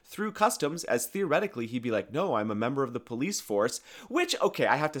guy through customs, as theoretically he'd be like, no, I'm a member of the police force, which, okay,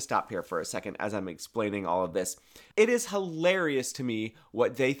 I have to stop here for a second as I'm explaining all of this. It is hilarious to me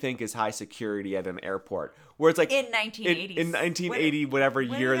what they think is high security at an airport, where it's like... In 1980s. In 1980, whatever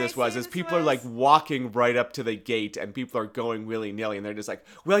year this was, as people are like walking right up to the gate and people are going willy-nilly, and they're just like,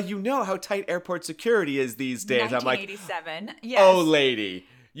 well, you know how tight airport security is these days. 1987, I'm like, yes. Oh, lady.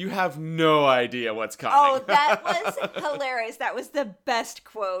 You have no idea what's coming. Oh, that was hilarious. That was the best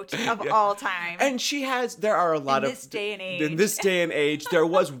quote of all time. And there are a lot in this day and age. In this day and age, there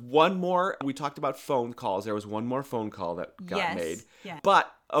was one more, we talked about phone calls. There was one more phone call that got made. Yeah.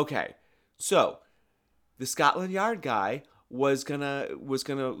 But, okay, so the Scotland Yard guy was gonna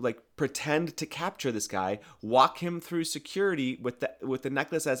like pretend to capture this guy, walk him through security with the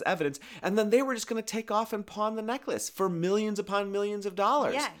necklace as evidence, and then they were just gonna take off and pawn the necklace for millions upon millions of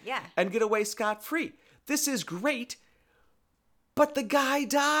dollars. Yeah. And get away scot-free. This is great, but the guy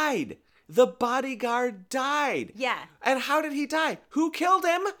died. The bodyguard died. Yeah. And how did he die? Who killed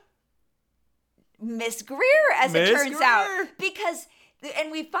him? Miss Greer, as it turns out. Because,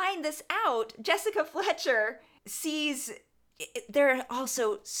 and we find this out, Jessica Fletcher sees, there are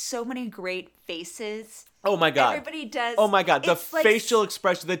also so many great faces. Oh my God. Everybody does. Oh my God. The facial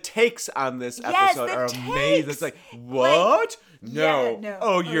expression, the takes on this episode are amazing. It's like, what? No. Yeah, no.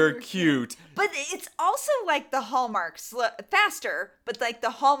 Oh, you're cute. But it's also like the Hallmark, faster, but like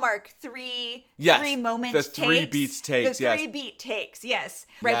the Hallmark three moment the takes. 3 beats takes, the yes. 3 beat takes, yes.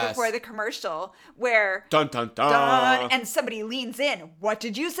 Right before the commercial where... Dun, dun, dun. Dun, and somebody leans in. What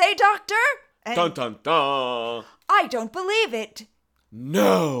did you say, doctor? And, dun, dun, dun. I don't believe it.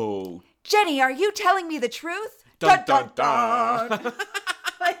 No. Jenny, are you telling me the truth? Dun, dun, dun.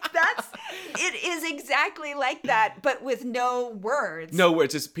 Like it is exactly like that, but with no words. No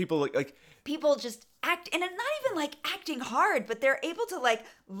words, just people like people just act, and not even like acting hard, but they're able to like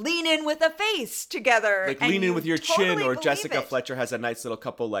lean in with a face together. Like lean in with your chin, or Jessica Fletcher has a nice little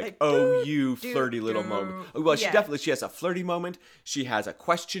couple like oh, you flirty little moment. Well, she has a flirty moment. She has a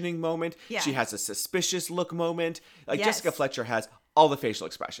questioning moment. Yeah. She has a suspicious look moment. Like Jessica Fletcher has all the facial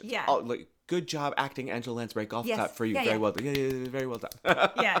expressions. Yeah. Like, good job acting, Angela Lansbury. Golf clap for you. Very well done. Yeah, very well done.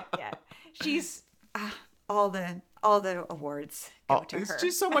 Yeah. She's all the awards go to her. It's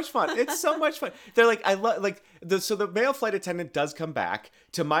just so much fun. It's so much fun. They're like, I love so the male flight attendant does come back.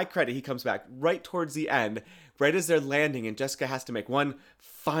 To my credit, he comes back right towards the end, right as they're landing, and Jessica has to make one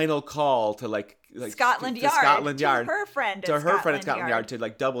final call to like Scotland Yard, to her friend at Scotland Yard to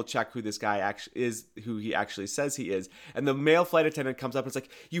like double check who this guy actually is, who he actually says he is. And the male flight attendant comes up and is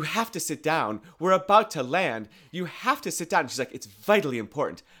like, you have to sit down. We're about to land. You have to sit down. And she's like, it's vitally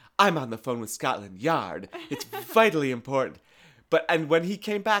important. I'm on the phone with Scotland Yard. It's vitally important. And when he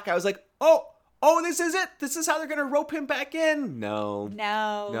came back, I was like, oh, this is it. This is how they're going to rope him back in. No,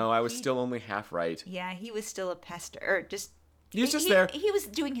 I was still only half right. Yeah, he was still a pester, or just... He was just there. He was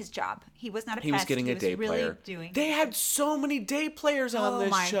doing his job. He was not a pest. He was getting a day player. They had so many day players on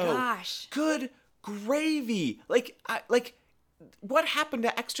this show. Oh my gosh. Good gravy. Like what happened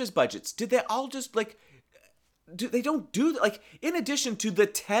to extras budgets? Did they all just in addition to the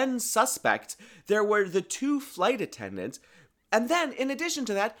 10 suspects, there were the 2 flight attendants. And then, in addition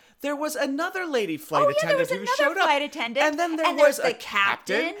to that, there was another lady flight attendant who showed up. And then there was a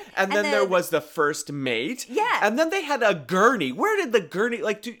captain. And then there was the first mate. Yeah. And then they had a gurney. Where did the gurney,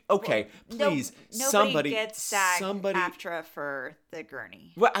 please, nobody gets SAG-AFTRA for the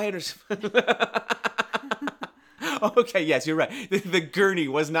gurney. Well, I understand. Okay, yes, you're right. The gurney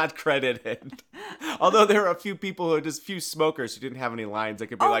was not credited. Although there are a few people few smokers who didn't have any lines that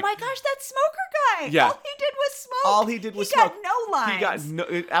could be like... Oh my gosh, that smoker guy! Yeah. All he did was smoke. He got no lines. He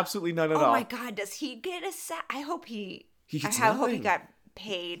got absolutely none at all. Oh my God, does he get a SAG? I hope he got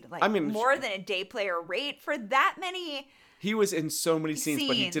paid more than a day player rate for that many... He was in so many scenes,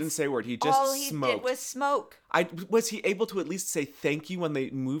 but he didn't say a word. He just smoked. All he did was smoke. Was he able to at least say thank you when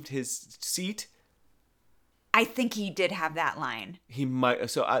they moved his seat? I think he did have that line. He might.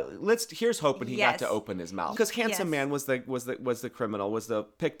 So here's hoping he got to open his mouth, because Handsome Man was the criminal, was the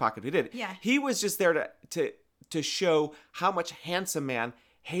pickpocket who did it. Yeah. He was just there to show how much Handsome Man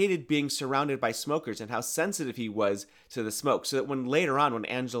hated being surrounded by smokers and how sensitive he was to the smoke. So that later on, when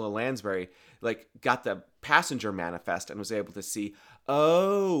Angela Lansbury got the passenger manifest and was able to see,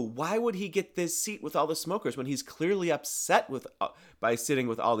 oh, why would he get this seat with all the smokers when he's clearly upset by sitting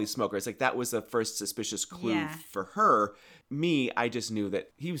with all these smokers? That was the first suspicious clue for her. I just knew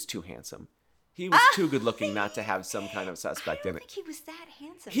that he was too handsome. He was too good looking not to have some kind of suspect in it. I don't think he was that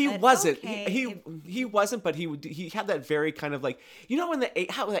handsome. He wasn't. Okay. He wasn't, but he had that very kind of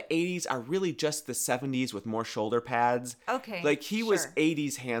how the 80s are really just the 70s with more shoulder pads. Okay. He was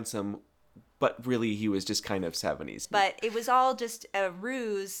 80s handsome, but really he was just kind of 70s. But it was all just a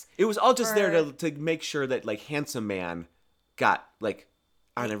ruse. It was all just there to make sure that Handsome Man got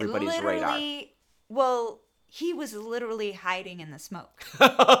on everybody's radar. Well, he was literally hiding in the smoke.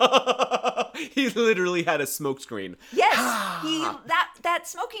 He literally had a smoke screen. Yes, that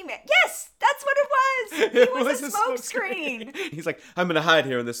smoking man. Yes, that's what it was. It was a smoke screen. He's like, I'm gonna hide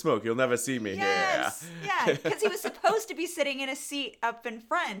here in the smoke. You'll never see me. Yes, yeah, because he was supposed to be sitting in a seat up in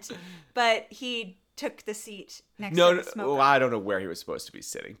front, but he took the seat next to the smoker. I don't know where he was supposed to be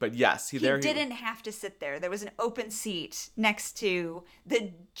sitting, but yes, he didn't have to sit there. There was an open seat next to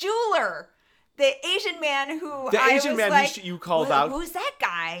the jeweler. The Asian man you called out. Who's that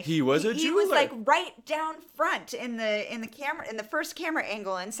guy? He was a jeweler. He was right down front in the camera, in the first camera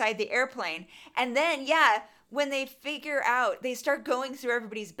angle inside the airplane. And then when they figure out, they start going through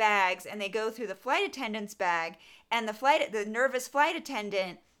everybody's bags, and they go through the flight attendant's bag, and the nervous flight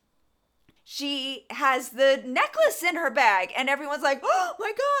attendant she has the necklace in her bag, and everyone's like, "Oh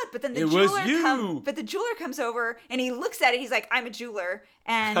my god!" But then the jeweler comes over, and he looks at it. He's like, "I'm a jeweler,"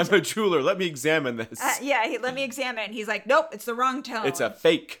 and I'm a jeweler. Let me examine this. Let me examine it. And he's like, "Nope, it's the wrong tone. It's a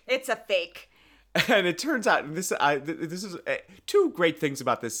fake." It's a fake. And it turns out this is two great things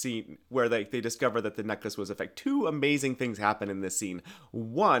about this scene where they discover that the necklace was a fake. Two amazing things happen in this scene.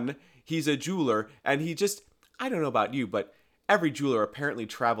 One, he's a jeweler, and he just, I don't know about you, but every jeweler apparently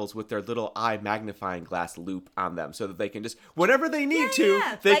travels with their little eye magnifying glass loop on them so that they can just, whenever they need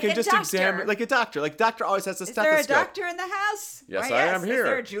they like can just examine, like a doctor. Like doctor always has a stethoscope. Is there a doctor in the house? Yes, I am here. Is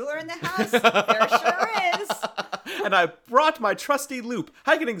there a jeweler in the house? There sure is. And I brought my trusty loop.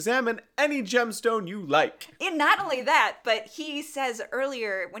 I can examine any gemstone you like. And not only that, but he says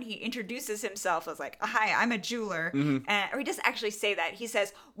earlier when he introduces himself as like, "Hi, I'm a jeweler." Or he doesn't actually say that. He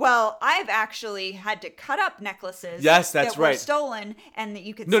says, "Well, I've actually had to cut up necklaces that were stolen, and that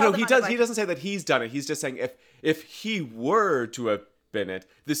you could No, sell them he on does. the, He doesn't say that he's done it. He's just saying if he were to have been it,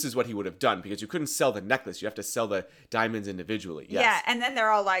 this is what he would have done, because you couldn't sell the necklace. You have to sell the diamonds individually." Yes. Yeah, and then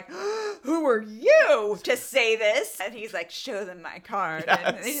they're all like, "Who are you to say this?" And he's like, "Show them my card." Yes.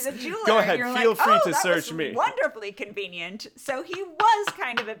 And he's a jeweler. Go ahead, and you're feel like, free "Oh, to that search was me." Wonderfully convenient. So he was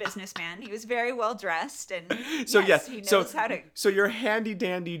kind of a businessman. He was very well dressed, and he knows how to. So your handy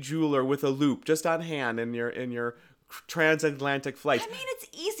dandy jeweler with a loop just on hand in your transatlantic flight. I mean, it's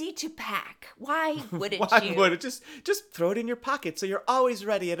easy to pack. Why wouldn't you? Why would it? Just throw it in your pocket so you're always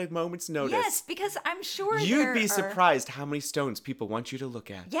ready at a moment's notice. Yes, because I'm sure you'd be surprised how many stones people want you to look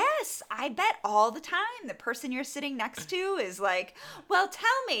at. Yes, I bet all the time the person you're sitting next to is like, "Well, tell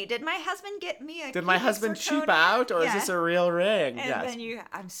me, did my husband get me a Did my husband cheap out, or is this a real ring?" And then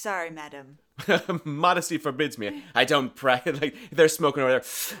 "I'm sorry, madam." Modesty forbids me. I don't pray. Like, they're smoking over there.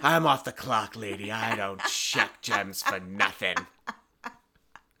 "I'm off the clock, lady. I don't check gems for nothing."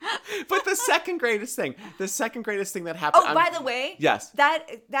 But the second greatest thing that happened. Oh, by the way, yes, that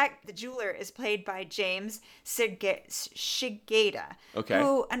the jeweler is played by James Shigeta, okay,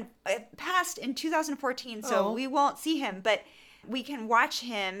 who passed in 2014, so we won't see him, but we can watch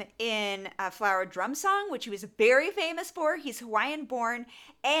him in a Flower Drum Song, which he was very famous for. He's Hawaiian born,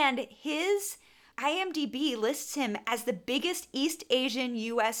 and his IMDb lists him as the biggest East Asian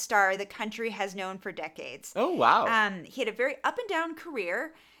U.S. star the country has known for decades. Oh, wow. He had a very up and down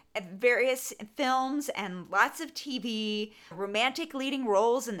career, various films and lots of TV, romantic leading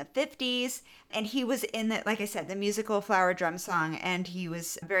roles in the 50s. And he was in like I said, the musical Flower Drum Song, and he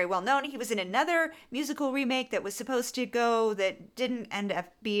was very well known. He was in another musical remake that was supposed to go that didn't end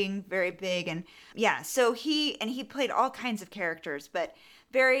up being very big. And yeah, so he played all kinds of characters, but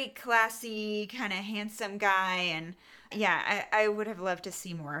very classy, kind of handsome guy. And yeah, I would have loved to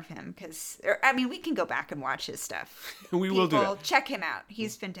see more of him because, I mean, we can go back and watch his stuff. Will do that. Check him out.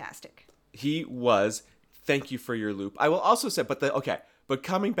 He's fantastic. He was. Thank you for your loop. I will also say, but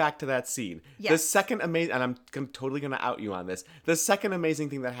coming back to that scene, yes. The second amazing, and I'm totally going to out you on this, the second amazing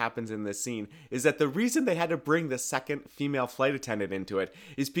thing that happens in this scene is that the reason they had to bring the second female flight attendant into it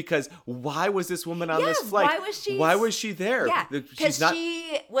is because why was this woman on this flight? Why was she there? Yeah, because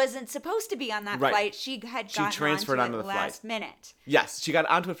she wasn't supposed to be on that flight. She had gotten transferred onto the last minute. Yes, she got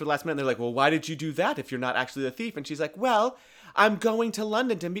onto it for the last minute. They're like, "Well, why did you do that if you're not actually the thief?" And she's like, "Well, I'm going to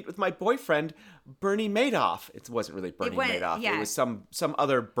London to meet with my boyfriend, Bernie Madoff." It wasn't really Bernie Madoff. Yeah. It was some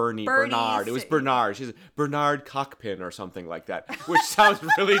other Bernard. It was Bernard. She's Bernard Cockpin or something like that, which sounds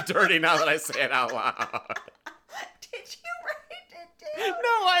really dirty now that I say it out loud. Did you write it down?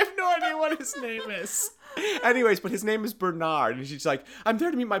 No, I have no idea what his name is. Anyways, but his name is Bernard, and she's like, "I'm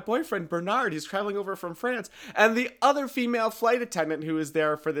there to meet my boyfriend, Bernard. He's traveling over from France." And the other female flight attendant who is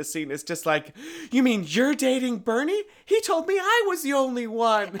there for this scene is just like, "You mean you're dating Bernie? He told me I was the only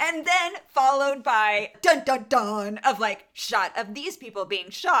one." And then followed by dun dun dun of like shot of these people being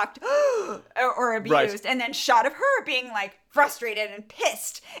shocked or abused, right. And then shot of her being like frustrated and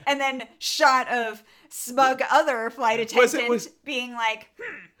pissed, and then shot of smug other flight attendant being like,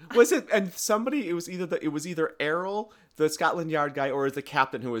 Was it? And somebody, it was either Errol, the Scotland Yard guy, or the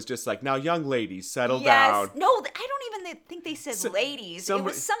captain who was just like, "Now, young ladies, settle down." No, I don't even think they said ladies. It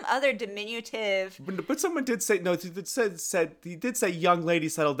was some other diminutive. But someone did say he did say young lady,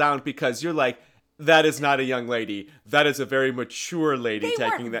 settle down, because you're like, that is not a young lady. That is a very mature lady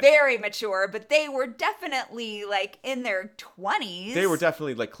taking that. Very mature, but they were definitely like in their 20s. They were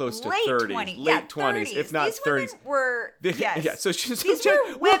definitely like close to 30s, late 20s, if not 30s. Yes. Yeah, so these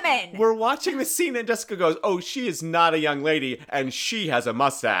were women. We're watching the scene and Jessica goes, "Oh, she is not a young lady, and she has a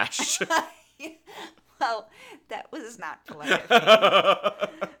mustache." Well, that was not polite of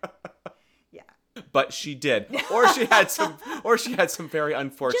me. Yeah. but she did. Or she had some very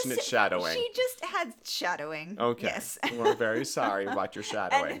unfortunate shadowing. She just had shadowing. Okay. Yes. We're very sorry about your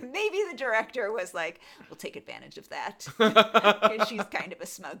shadowing. And maybe the director was like, we'll take advantage of that. Because she's kind of a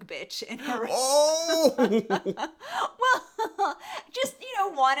smug bitch in her. Oh! Well, just,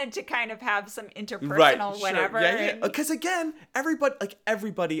 wanted to kind of have some interpersonal whatever. Sure. Yeah. Because again,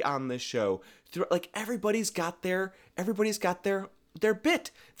 everybody on this show, everybody's got their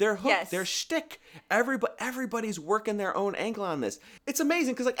bit, their hook, their shtick. Everybody's working their own angle on this. It's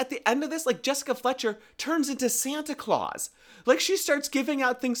amazing because at the end of this, Jessica Fletcher turns into Santa Claus. She starts giving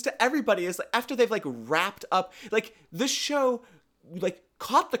out things to everybody. After they've wrapped up, this show,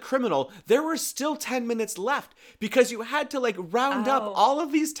 caught the criminal, there were still 10 minutes left because you had to round up all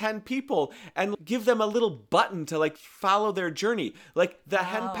of these 10 people and give them a little button to follow their journey. The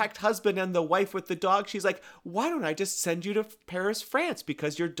henpecked husband and the wife with the dog, she's like, why don't I just send you to Paris, France,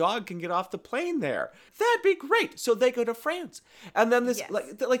 because your dog can get off the plane there. That'd be great. So they go to France. And then this,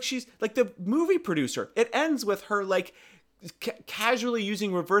 she's the movie producer, it ends with her casually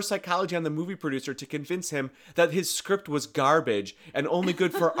using reverse psychology on the movie producer to convince him that his script was garbage and only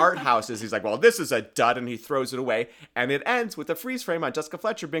good for art houses. He's like, well, this is a dud, and he throws it away. And it ends with a freeze frame on Jessica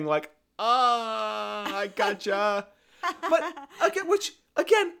Fletcher being like, I gotcha. But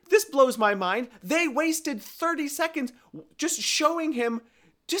again, this blows my mind. They wasted 30 seconds just showing him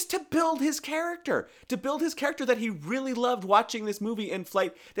just to build his character, that he really loved watching this movie in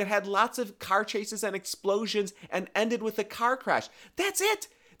flight that had lots of car chases and explosions and ended with a car crash. That's it.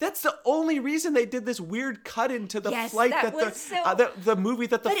 That's the only reason they did this weird cut into the flight the movie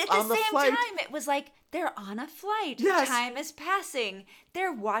that But at the same flight. time, it was they're on a flight. Yes. Time is passing.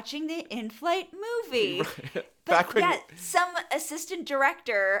 They're watching the in-flight movie. Right. But yet, some assistant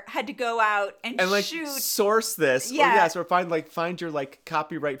director had to go out and shoot. Source this. Yeah. Or find your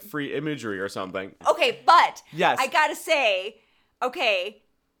copyright-free imagery or something. Okay, but yes. I gotta say,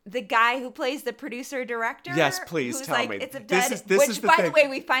 the guy who plays the producer-director. Yes, please tell me. It's a dead. Which, by the way,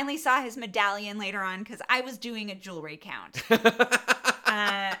 we finally saw his medallion later on because I was doing a jewelry count.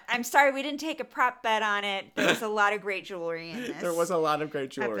 I'm sorry we didn't take a prop bet on it. There was a lot of great jewelry in this. There was a lot of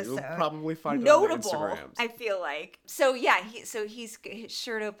great jewelry. Episode. You'll probably find notable, it on Instagrams. I feel like. So yeah, he's his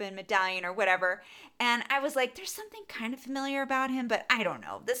shirt open, medallion or whatever, and I was like, there's something kind of familiar about him, but I don't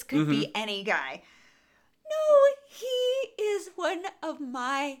know. This could be any guy. No, he is one of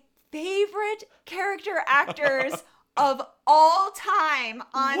my favorite character actors of all time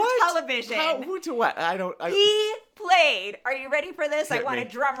on television. Who to what? He played. Are you ready for this? I want a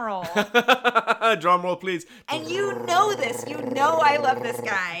drum roll. Drum roll, please. And you know this. You know I love this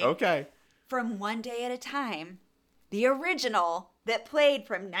guy. Okay. From One Day at a Time, the original that played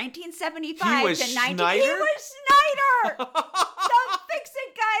from 1975 to 19. He was Schneider. The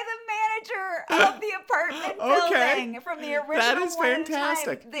fix-it guy, the manager of the apartment building from the original. That is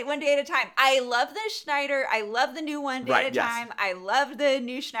fantastic. One Day at a Time. I love the Schneider. I love the new One Day at a Time. I love the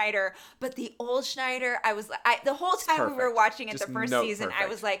new Schneider, but the old Schneider, the whole time we were watching it, the first season, I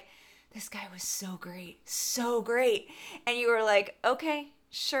was like, this guy was so great, so great. And you were like, okay,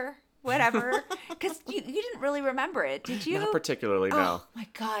 sure. Whatever, because you didn't really remember it, did you? Not particularly, no. Oh my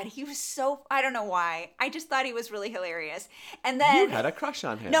God, he was so, I don't know why. I just thought he was really hilarious. And then... You had a crush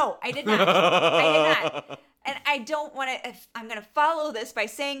on him. No, I did not. I did not. And I don't want to, I'm going to follow this by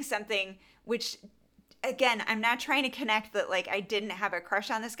saying something, which, again, I'm not trying to connect that, I didn't have a crush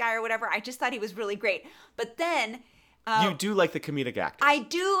on this guy or whatever. I just thought he was really great. But then... you do like the comedic actor. I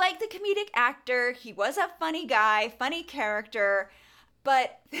do like the comedic actor. He was a funny guy, funny character.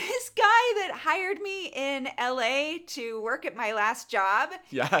 But this guy that hired me in LA to work at my last job,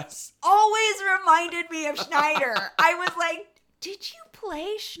 yes, always reminded me of Schneider. I was like, did you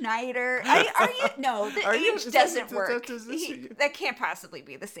play Schneider? Are you? No, the age doesn't work. That can't possibly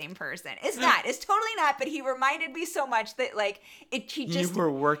be the same person. It's not. It's totally not. But he reminded me so much that you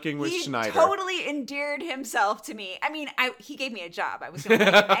were working with Schneider. He totally endeared himself to me. I mean, he gave me a job. I was going to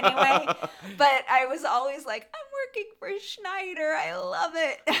take it anyway. But I was always like, I'm working for Schneider. I love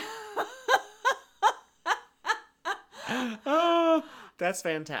it. Oh. That's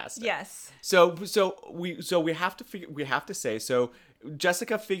fantastic. Yes. So we have to say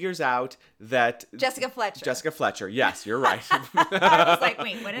Jessica figures out that Jessica Fletcher. Yes, you're right. I was like,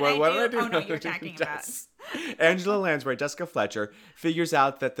 wait, what did I do? Oh no, you're talking about Angela Lansbury. Jessica Fletcher figures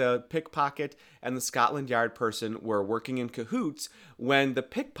out that the pickpocket and the Scotland Yard person were working in cahoots when the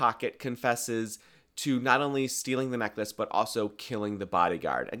pickpocket confesses to not only stealing the necklace but also killing the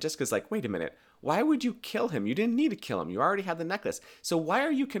bodyguard. And Jessica's like, wait a minute. Why would you kill him? You didn't need to kill him. You already had the necklace. So why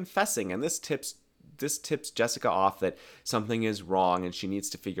are you confessing? And this tips Jessica off that something is wrong and she needs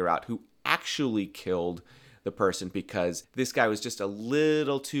to figure out who actually killed the person because this guy was just a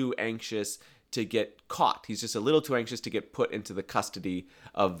little too anxious to get caught. He's just a little too anxious to get put into the custody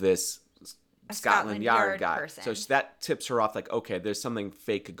of this Scotland Yard guy. Person. So that tips her off like, okay, there's something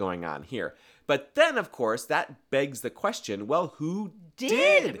fake going on here. But then, of course, that begs the question, well, who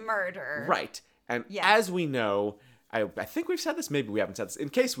did murder? Right. And as we know, I think we've said this, maybe we haven't said this. In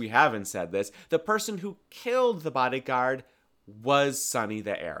case we haven't said this, the person who killed the bodyguard was Sunny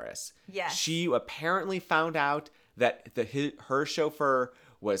the heiress. Yes. She apparently found out that her chauffeur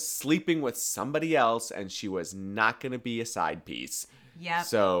was sleeping with somebody else and she was not going to be a side piece. Yep.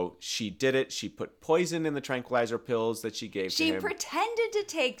 So she did it. She put poison in the tranquilizer pills that she gave to him. She pretended to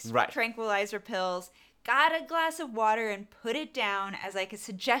take tranquilizer pills, got a glass of water and put it down as like a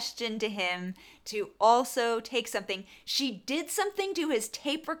suggestion to him to also take something. She did something to his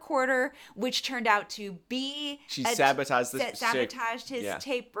tape recorder, which turned out to be... She sabotaged his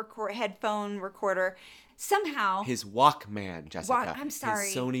tape headphone recorder. Somehow... His Walkman, Jessica. I'm sorry.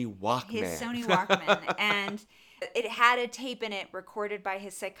 His Sony Walkman. His Sony Walkman. And it had a tape in it recorded by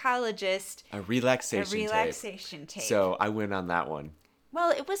his psychologist. A relaxation tape. So I win on that one.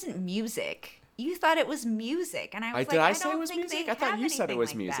 Well, it wasn't music. You thought it was music. And I was did I say it was music? I thought you said it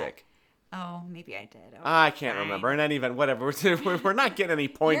was music. Oh, maybe I did. Oh, I can't remember. In any event, whatever. We're not getting any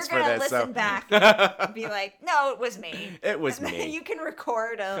points for this. You're going to listen back and be like, no, it was me. It was me. You can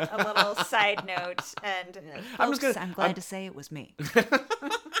record a little side note. And I'm glad to say it was me.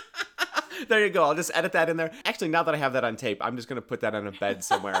 There you go. I'll just edit that in there. Actually, now that I have that on tape, I'm just going to put that on a bed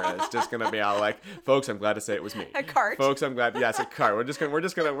somewhere. And it's just going to be all like, folks, I'm glad to say it was me. A cart. Folks, I'm glad. Yes, a cart. We're just going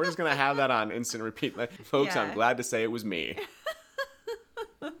to have that on instant repeat. Like, folks, I'm glad to say it was me.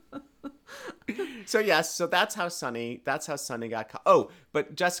 So yes, so that's how Sunny got caught. Oh,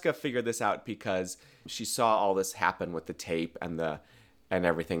 but Jessica figured this out because she saw all this happen with the tape and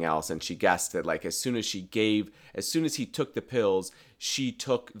everything else, and she guessed that like as soon as he took the pills,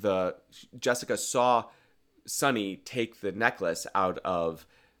 Jessica saw Sunny take the necklace out of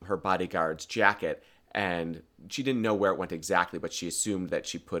her bodyguard's jacket, and she didn't know where it went exactly, but she assumed that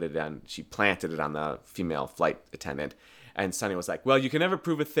she planted it on the female flight attendant. And Sunny was like, well, you can never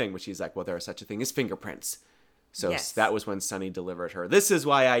prove a thing. But she's like, well, there is such a thing as fingerprints. So that was when Sunny delivered her "This is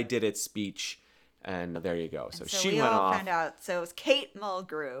why I did it" speech. And there you go. So she went off. Found out. So it was Kate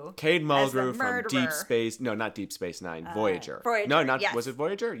Mulgrew. Kate Mulgrew from Deep Space. No, not Deep Space Nine. Voyager. No, not. Yes. Was it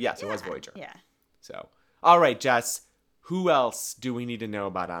Voyager? Yes, it was Voyager. Yeah. So, all right, Jess. Who else do we need to know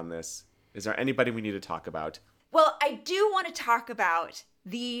about on this? Is there anybody we need to talk about? Well, I do want to talk about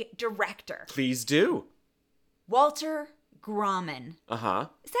the director. Please do. Walter Grauman. Uh-huh.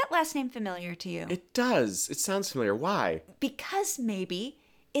 Is that last name familiar to you? It does. It sounds familiar. Why? Because maybe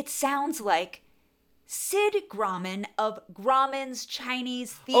it sounds like Sid Grauman of Grauman's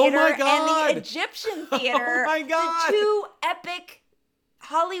Chinese Theater and the Egyptian Theater. Oh my God. The two epic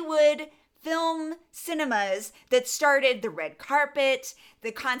Hollywood film cinemas that started the red carpet,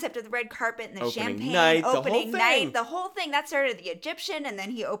 the concept of the red carpet and the champagne opening night, the whole thing. That started the Egyptian, and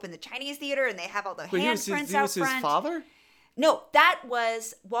then he opened the Chinese Theater, and they have all the handprints out front. His father? No, that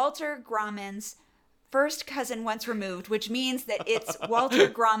was Walter Grauman's first cousin once removed, which means that it's Walter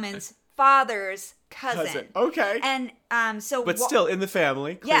Grauman's father's cousin. Okay. And but still in the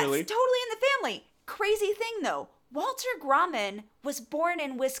family, clearly. Yes, totally in the family. Crazy thing though, Walter Grauman was born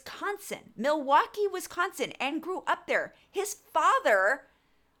in Wisconsin, Milwaukee, Wisconsin, and grew up there. His father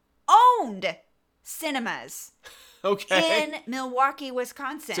owned cinemas. Okay. In Milwaukee,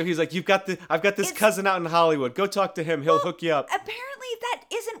 Wisconsin. So he's like, I've got this cousin out in Hollywood. Go talk to him. He'll hook you up. Apparently that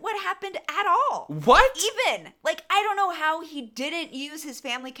isn't what happened at all. What? Even. Like, I don't know how he didn't use his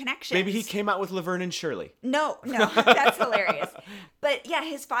family connections. Maybe he came out with Laverne and Shirley. No, that's hilarious. But yeah,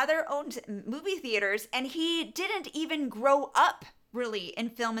 his father owned movie theaters, and he didn't even grow up really in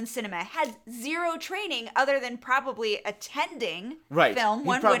film and cinema. Had zero training other than probably attending film,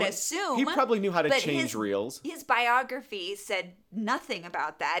 one would assume. He probably knew how to change reels. His biography said nothing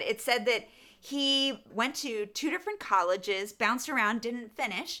about that. It said that he went to 2 different colleges, bounced around, didn't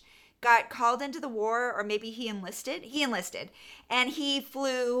finish, got called into the war, or maybe he enlisted. He enlisted. And he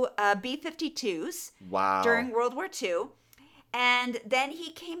flew B-52s during World War II. And then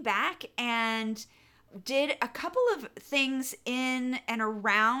he came back and did a couple of things in and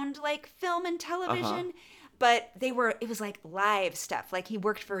around like film and television, but it was like live stuff. Like he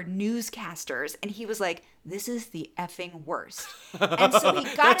worked for newscasters, and he was like, this is the effing worst. And so he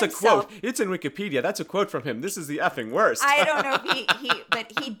got That's a quote. It's in Wikipedia. That's a quote from him. This is the effing worst. I don't know if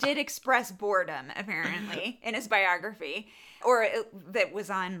but he did express boredom, apparently, in his biography. Or that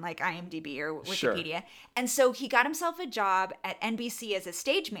was on like IMDb or Wikipedia. Sure. And so he got himself a job at NBC as a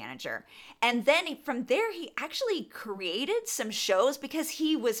stage manager. And then from there, he actually created some shows because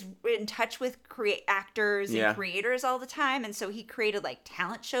he was in touch with actors and creators all the time. And so he created like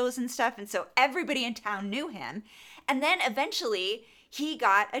talent shows and stuff. And so everybody in town knew him. And then eventually he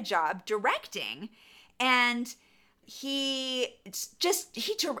got a job directing. And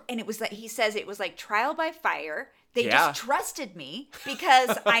and it was like, he says it was like trial by fire. They just trusted me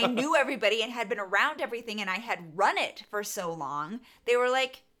because I knew everybody and had been around everything and I had run it for so long. They were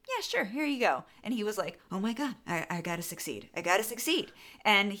like, yeah, sure, here you go. And he was like, oh my God, I gotta succeed. I gotta succeed.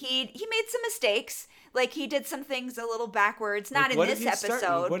 And he made some mistakes. Like he did some things a little backwards, not in this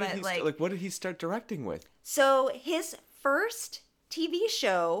episode, but like what did he start directing with? So his first TV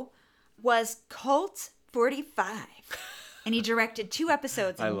show was Cult 45. And he directed 2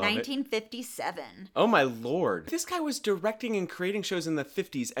 episodes in 1957. Oh, my Lord. This guy was directing and creating shows in the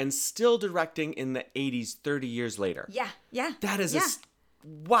 50s and still directing in the 80s 30 years later. Yeah. That is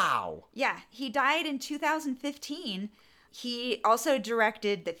wow. Yeah. He died in 2015. He also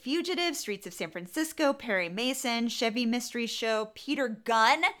directed The Fugitive, Streets of San Francisco, Perry Mason, Chevy Mystery Show, Peter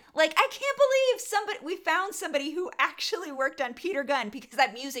Gunn. Like, I can't believe we found somebody who actually worked on Peter Gunn because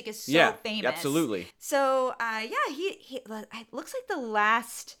that music is so famous. Absolutely. So, he it looks like the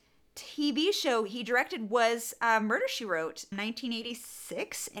last TV show he directed was Murder, She Wrote,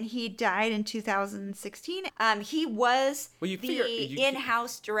 1986, and he died in 2016. He was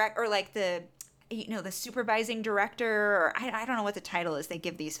in-house director, or like the supervising director, or I don't know what the title is they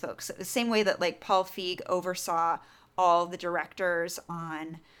give these folks. The same way that like Paul Feig oversaw all the directors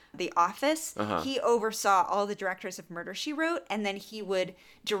on The Office, he oversaw all the directors of Murder, She Wrote, and then he would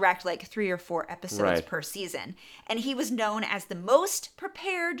direct like 3 or 4 episodes per season. And he was known as the most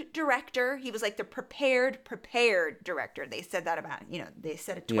prepared director. He was like the prepared director. They said that about, they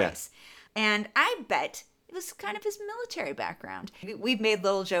said it twice. Yeah. And I bet it was kind of his military background. We've made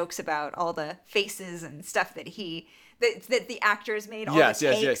little jokes about all the faces and stuff that the actors made, all the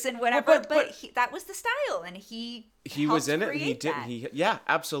takes and whatever. But that was the style, and he was in it. And he did.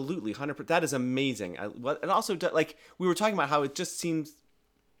 Absolutely, 100%. That is amazing. And also, like we were talking about, how it just seems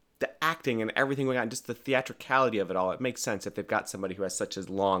the acting and everything going on, just the theatricality of it all. It makes sense if they've got somebody who has such a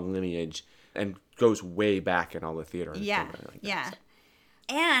long lineage and goes way back in all the theater.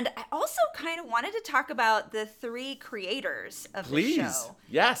 And I also kind of wanted to talk about the 3 creators of the show.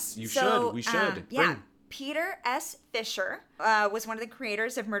 Yes, you should. We should. Peter S. Fisher was one of the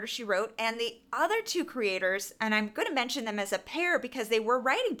creators of Murder, She Wrote. And the other 2 creators, and I'm going to mention them as a pair because they were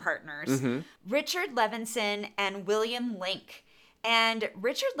writing partners, Richard Levinson and William Link. And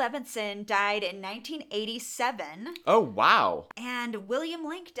Richard Levinson died in 1987. Oh, wow. And William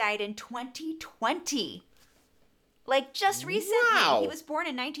Link died in 2020. Like, just recently. Wow. He was born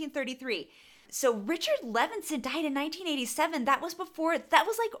in 1933. So Richard Levinson died in 1987. That was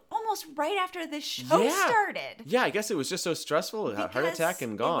like almost right after the show started. Yeah, I guess it was just so stressful. Heart attack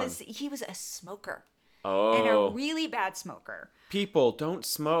and gone. He was a smoker. Oh. And a really bad smoker. People, don't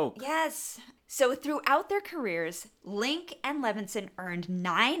smoke. Yes. So throughout their careers, Link and Levinson earned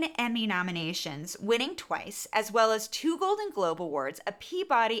 9 Emmy nominations, winning twice, as well as 2 Golden Globe Awards, a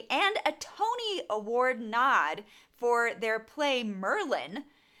Peabody, and a Tony Award nod for their play Merlin.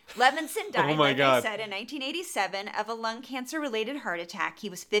 Levinson died, I said, in 1987 of a lung cancer-related heart attack. He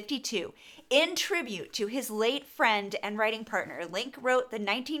was 52. In tribute to his late friend and writing partner, Link wrote the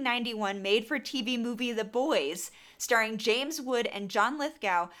 1991 made-for-TV movie The Boys, starring James Wood and John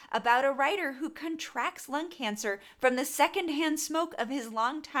Lithgow, about a writer who contracts lung cancer from the secondhand smoke of his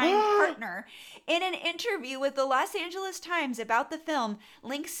longtime partner. In an interview with the Los Angeles Times about the film,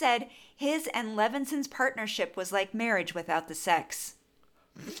 Link said his and Levinson's partnership was like marriage without the sex.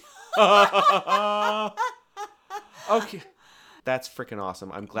 Okay, that's freaking awesome.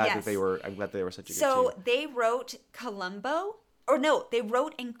 I'm glad that they were such a good team. So they wrote Columbo, they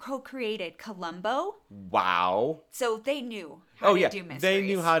wrote and co-created Columbo. Wow. So they knew how to do mysteries. They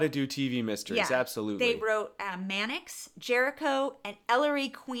knew how to do TV mysteries. Absolutely. They wrote Mannix, Jericho, and Ellery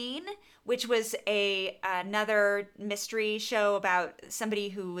Queen, which was another mystery show about somebody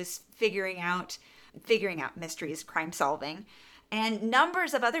who was figuring out mysteries, crime solving. And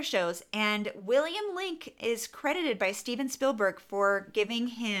numbers of other shows. And William Link is credited by Steven Spielberg for giving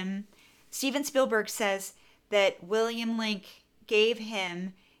him... Steven Spielberg says that William Link gave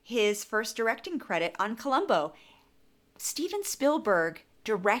him his first directing credit on Columbo. Steven Spielberg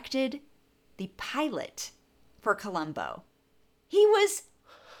directed the pilot for Columbo. He was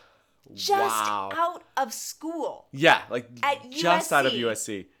just out of school. Yeah, like at just out of USC.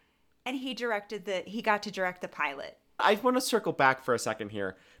 USC. And he got to direct the pilot. I want to circle back for a second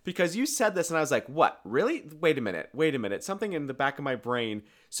here because you said this and I was like, what? Really? Wait a minute. Something in the back of my brain.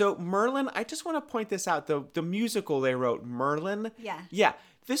 So Merlin, I just want to point this out. The musical they wrote, Merlin. Yeah. Yeah.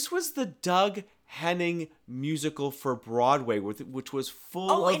 This was the Doug Henning musical for Broadway, which was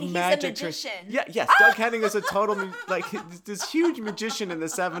full of and magic. He's a magician. Yeah, yes. Doug Henning is a total, this huge magician in the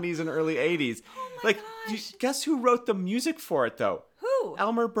 70s and early 80s. Oh my gosh. Guess who wrote the music for it, though? Who?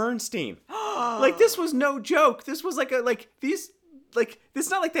 Elmer Bernstein. This was no joke. This was it's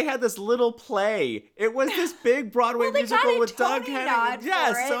not like they had this little play. It was this big Broadway musical with Doug Henning.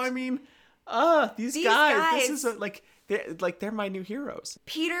 Yes, so I mean, these guys. This is they're my new heroes.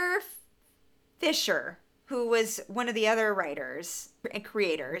 Peter Fisher, who was one of the other writers and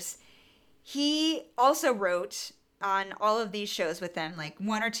creators, he also wrote on all of these shows with them, like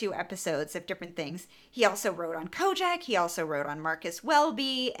 1 or 2 episodes of different things. He also wrote on Kojak. He also wrote on Marcus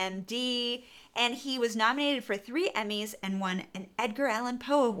Welby, MD, and he was nominated for 3 Emmys and won an Edgar Allan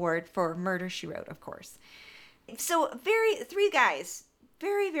Poe Award for Murder, She Wrote, of course. So 3 guys,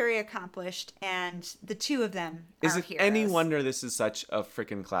 very, very accomplished, and the 2 of them is are it heroes. any wonder this is such a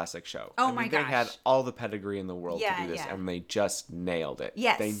freaking classic show? My They gosh. had all the pedigree in the world to Yeah, do this, yeah. and they just nailed it.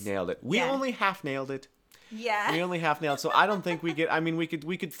 Yes. They nailed it. We Yeah. only half nailed it. Yeah. We only half nailed, so I don't think we get. I mean, we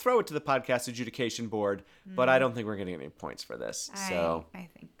could throw it to the podcast adjudication board, but I don't think we're getting any points for this. So I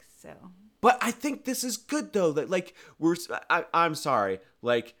think so. But I think this is good though. That I'm sorry.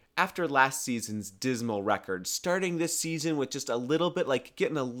 After last season's dismal record, starting this season with just a little bit,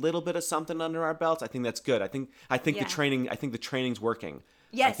 getting a little bit of something under our belts, I think that's good. I think Yeah. the training's working.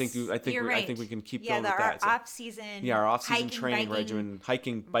 Yes, you're right. I think we can keep going with that. Our off-season. Yeah, our off-season hiking, training biking, regimen,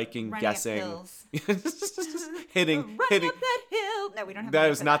 hiking, biking, running up guessing, hills. hitting. Running up that hill. No, we don't have. That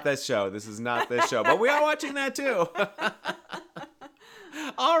money is for not this show. This is not this show, but we are watching that too.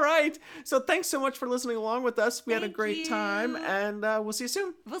 All right. So thanks so much for listening along with us. We had a Thank great you. time, and we'll see you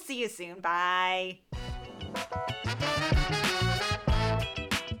soon. We'll see you soon. Bye.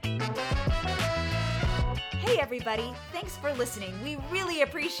 Hey everybody, thanks for listening. We really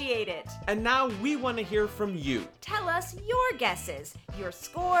appreciate it. And now we want to hear from you. Tell us your guesses, your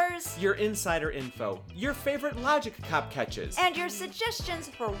scores, Your insider info, your favorite Logic Cop catches. and your suggestions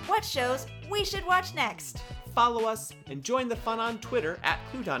for what shows we should watch next. Follow us and join the fun on Twitter at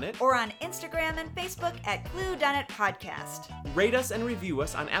ClueDoneIt. Or on Instagram and Facebook at Clue Done It Podcast. Rate us and review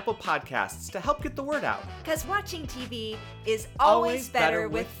us on Apple Podcasts to help get the word out. Because watching TV is always better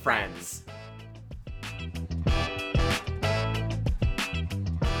with friends.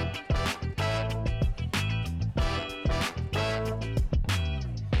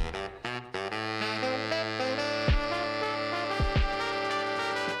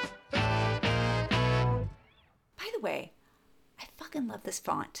 By the way, I fucking love this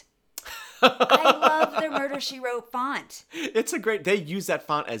font. I love the Murder, She Wrote font. It's a great. They use that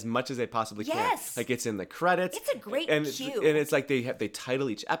font as much as they possibly Yes. can. It's in the credits. It's a great and cue. And it's they title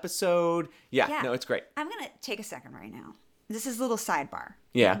each episode. Yeah. No, it's great. I'm going to take a second right now. This is a little sidebar.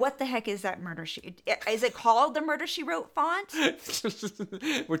 Yeah. What the heck is that Murder, She... Is it called the Murder, She Wrote font?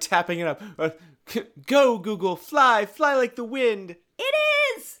 We're tapping it up. Go Google, fly like the wind. It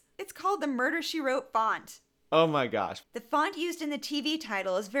is! It's called the Murder, She Wrote font. Oh my gosh. The font used in the TV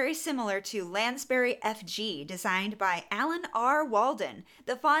title is very similar to Lansbury FG, designed by Alan R. Walden.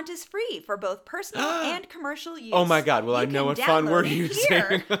 The font is free for both personal and commercial use. Oh my God. Well, You I know can what font we're download it using.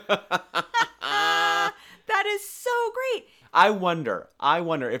 here. That is so great. I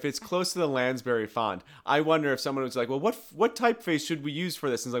wonder if it's close to the Lansbury font. I wonder if someone was like, well, what typeface should we use for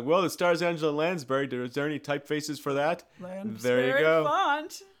this? And it's like, well, it stars Angela Lansbury. Is there any typefaces for that? Lansbury there you go.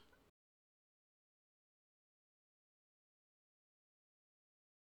 font.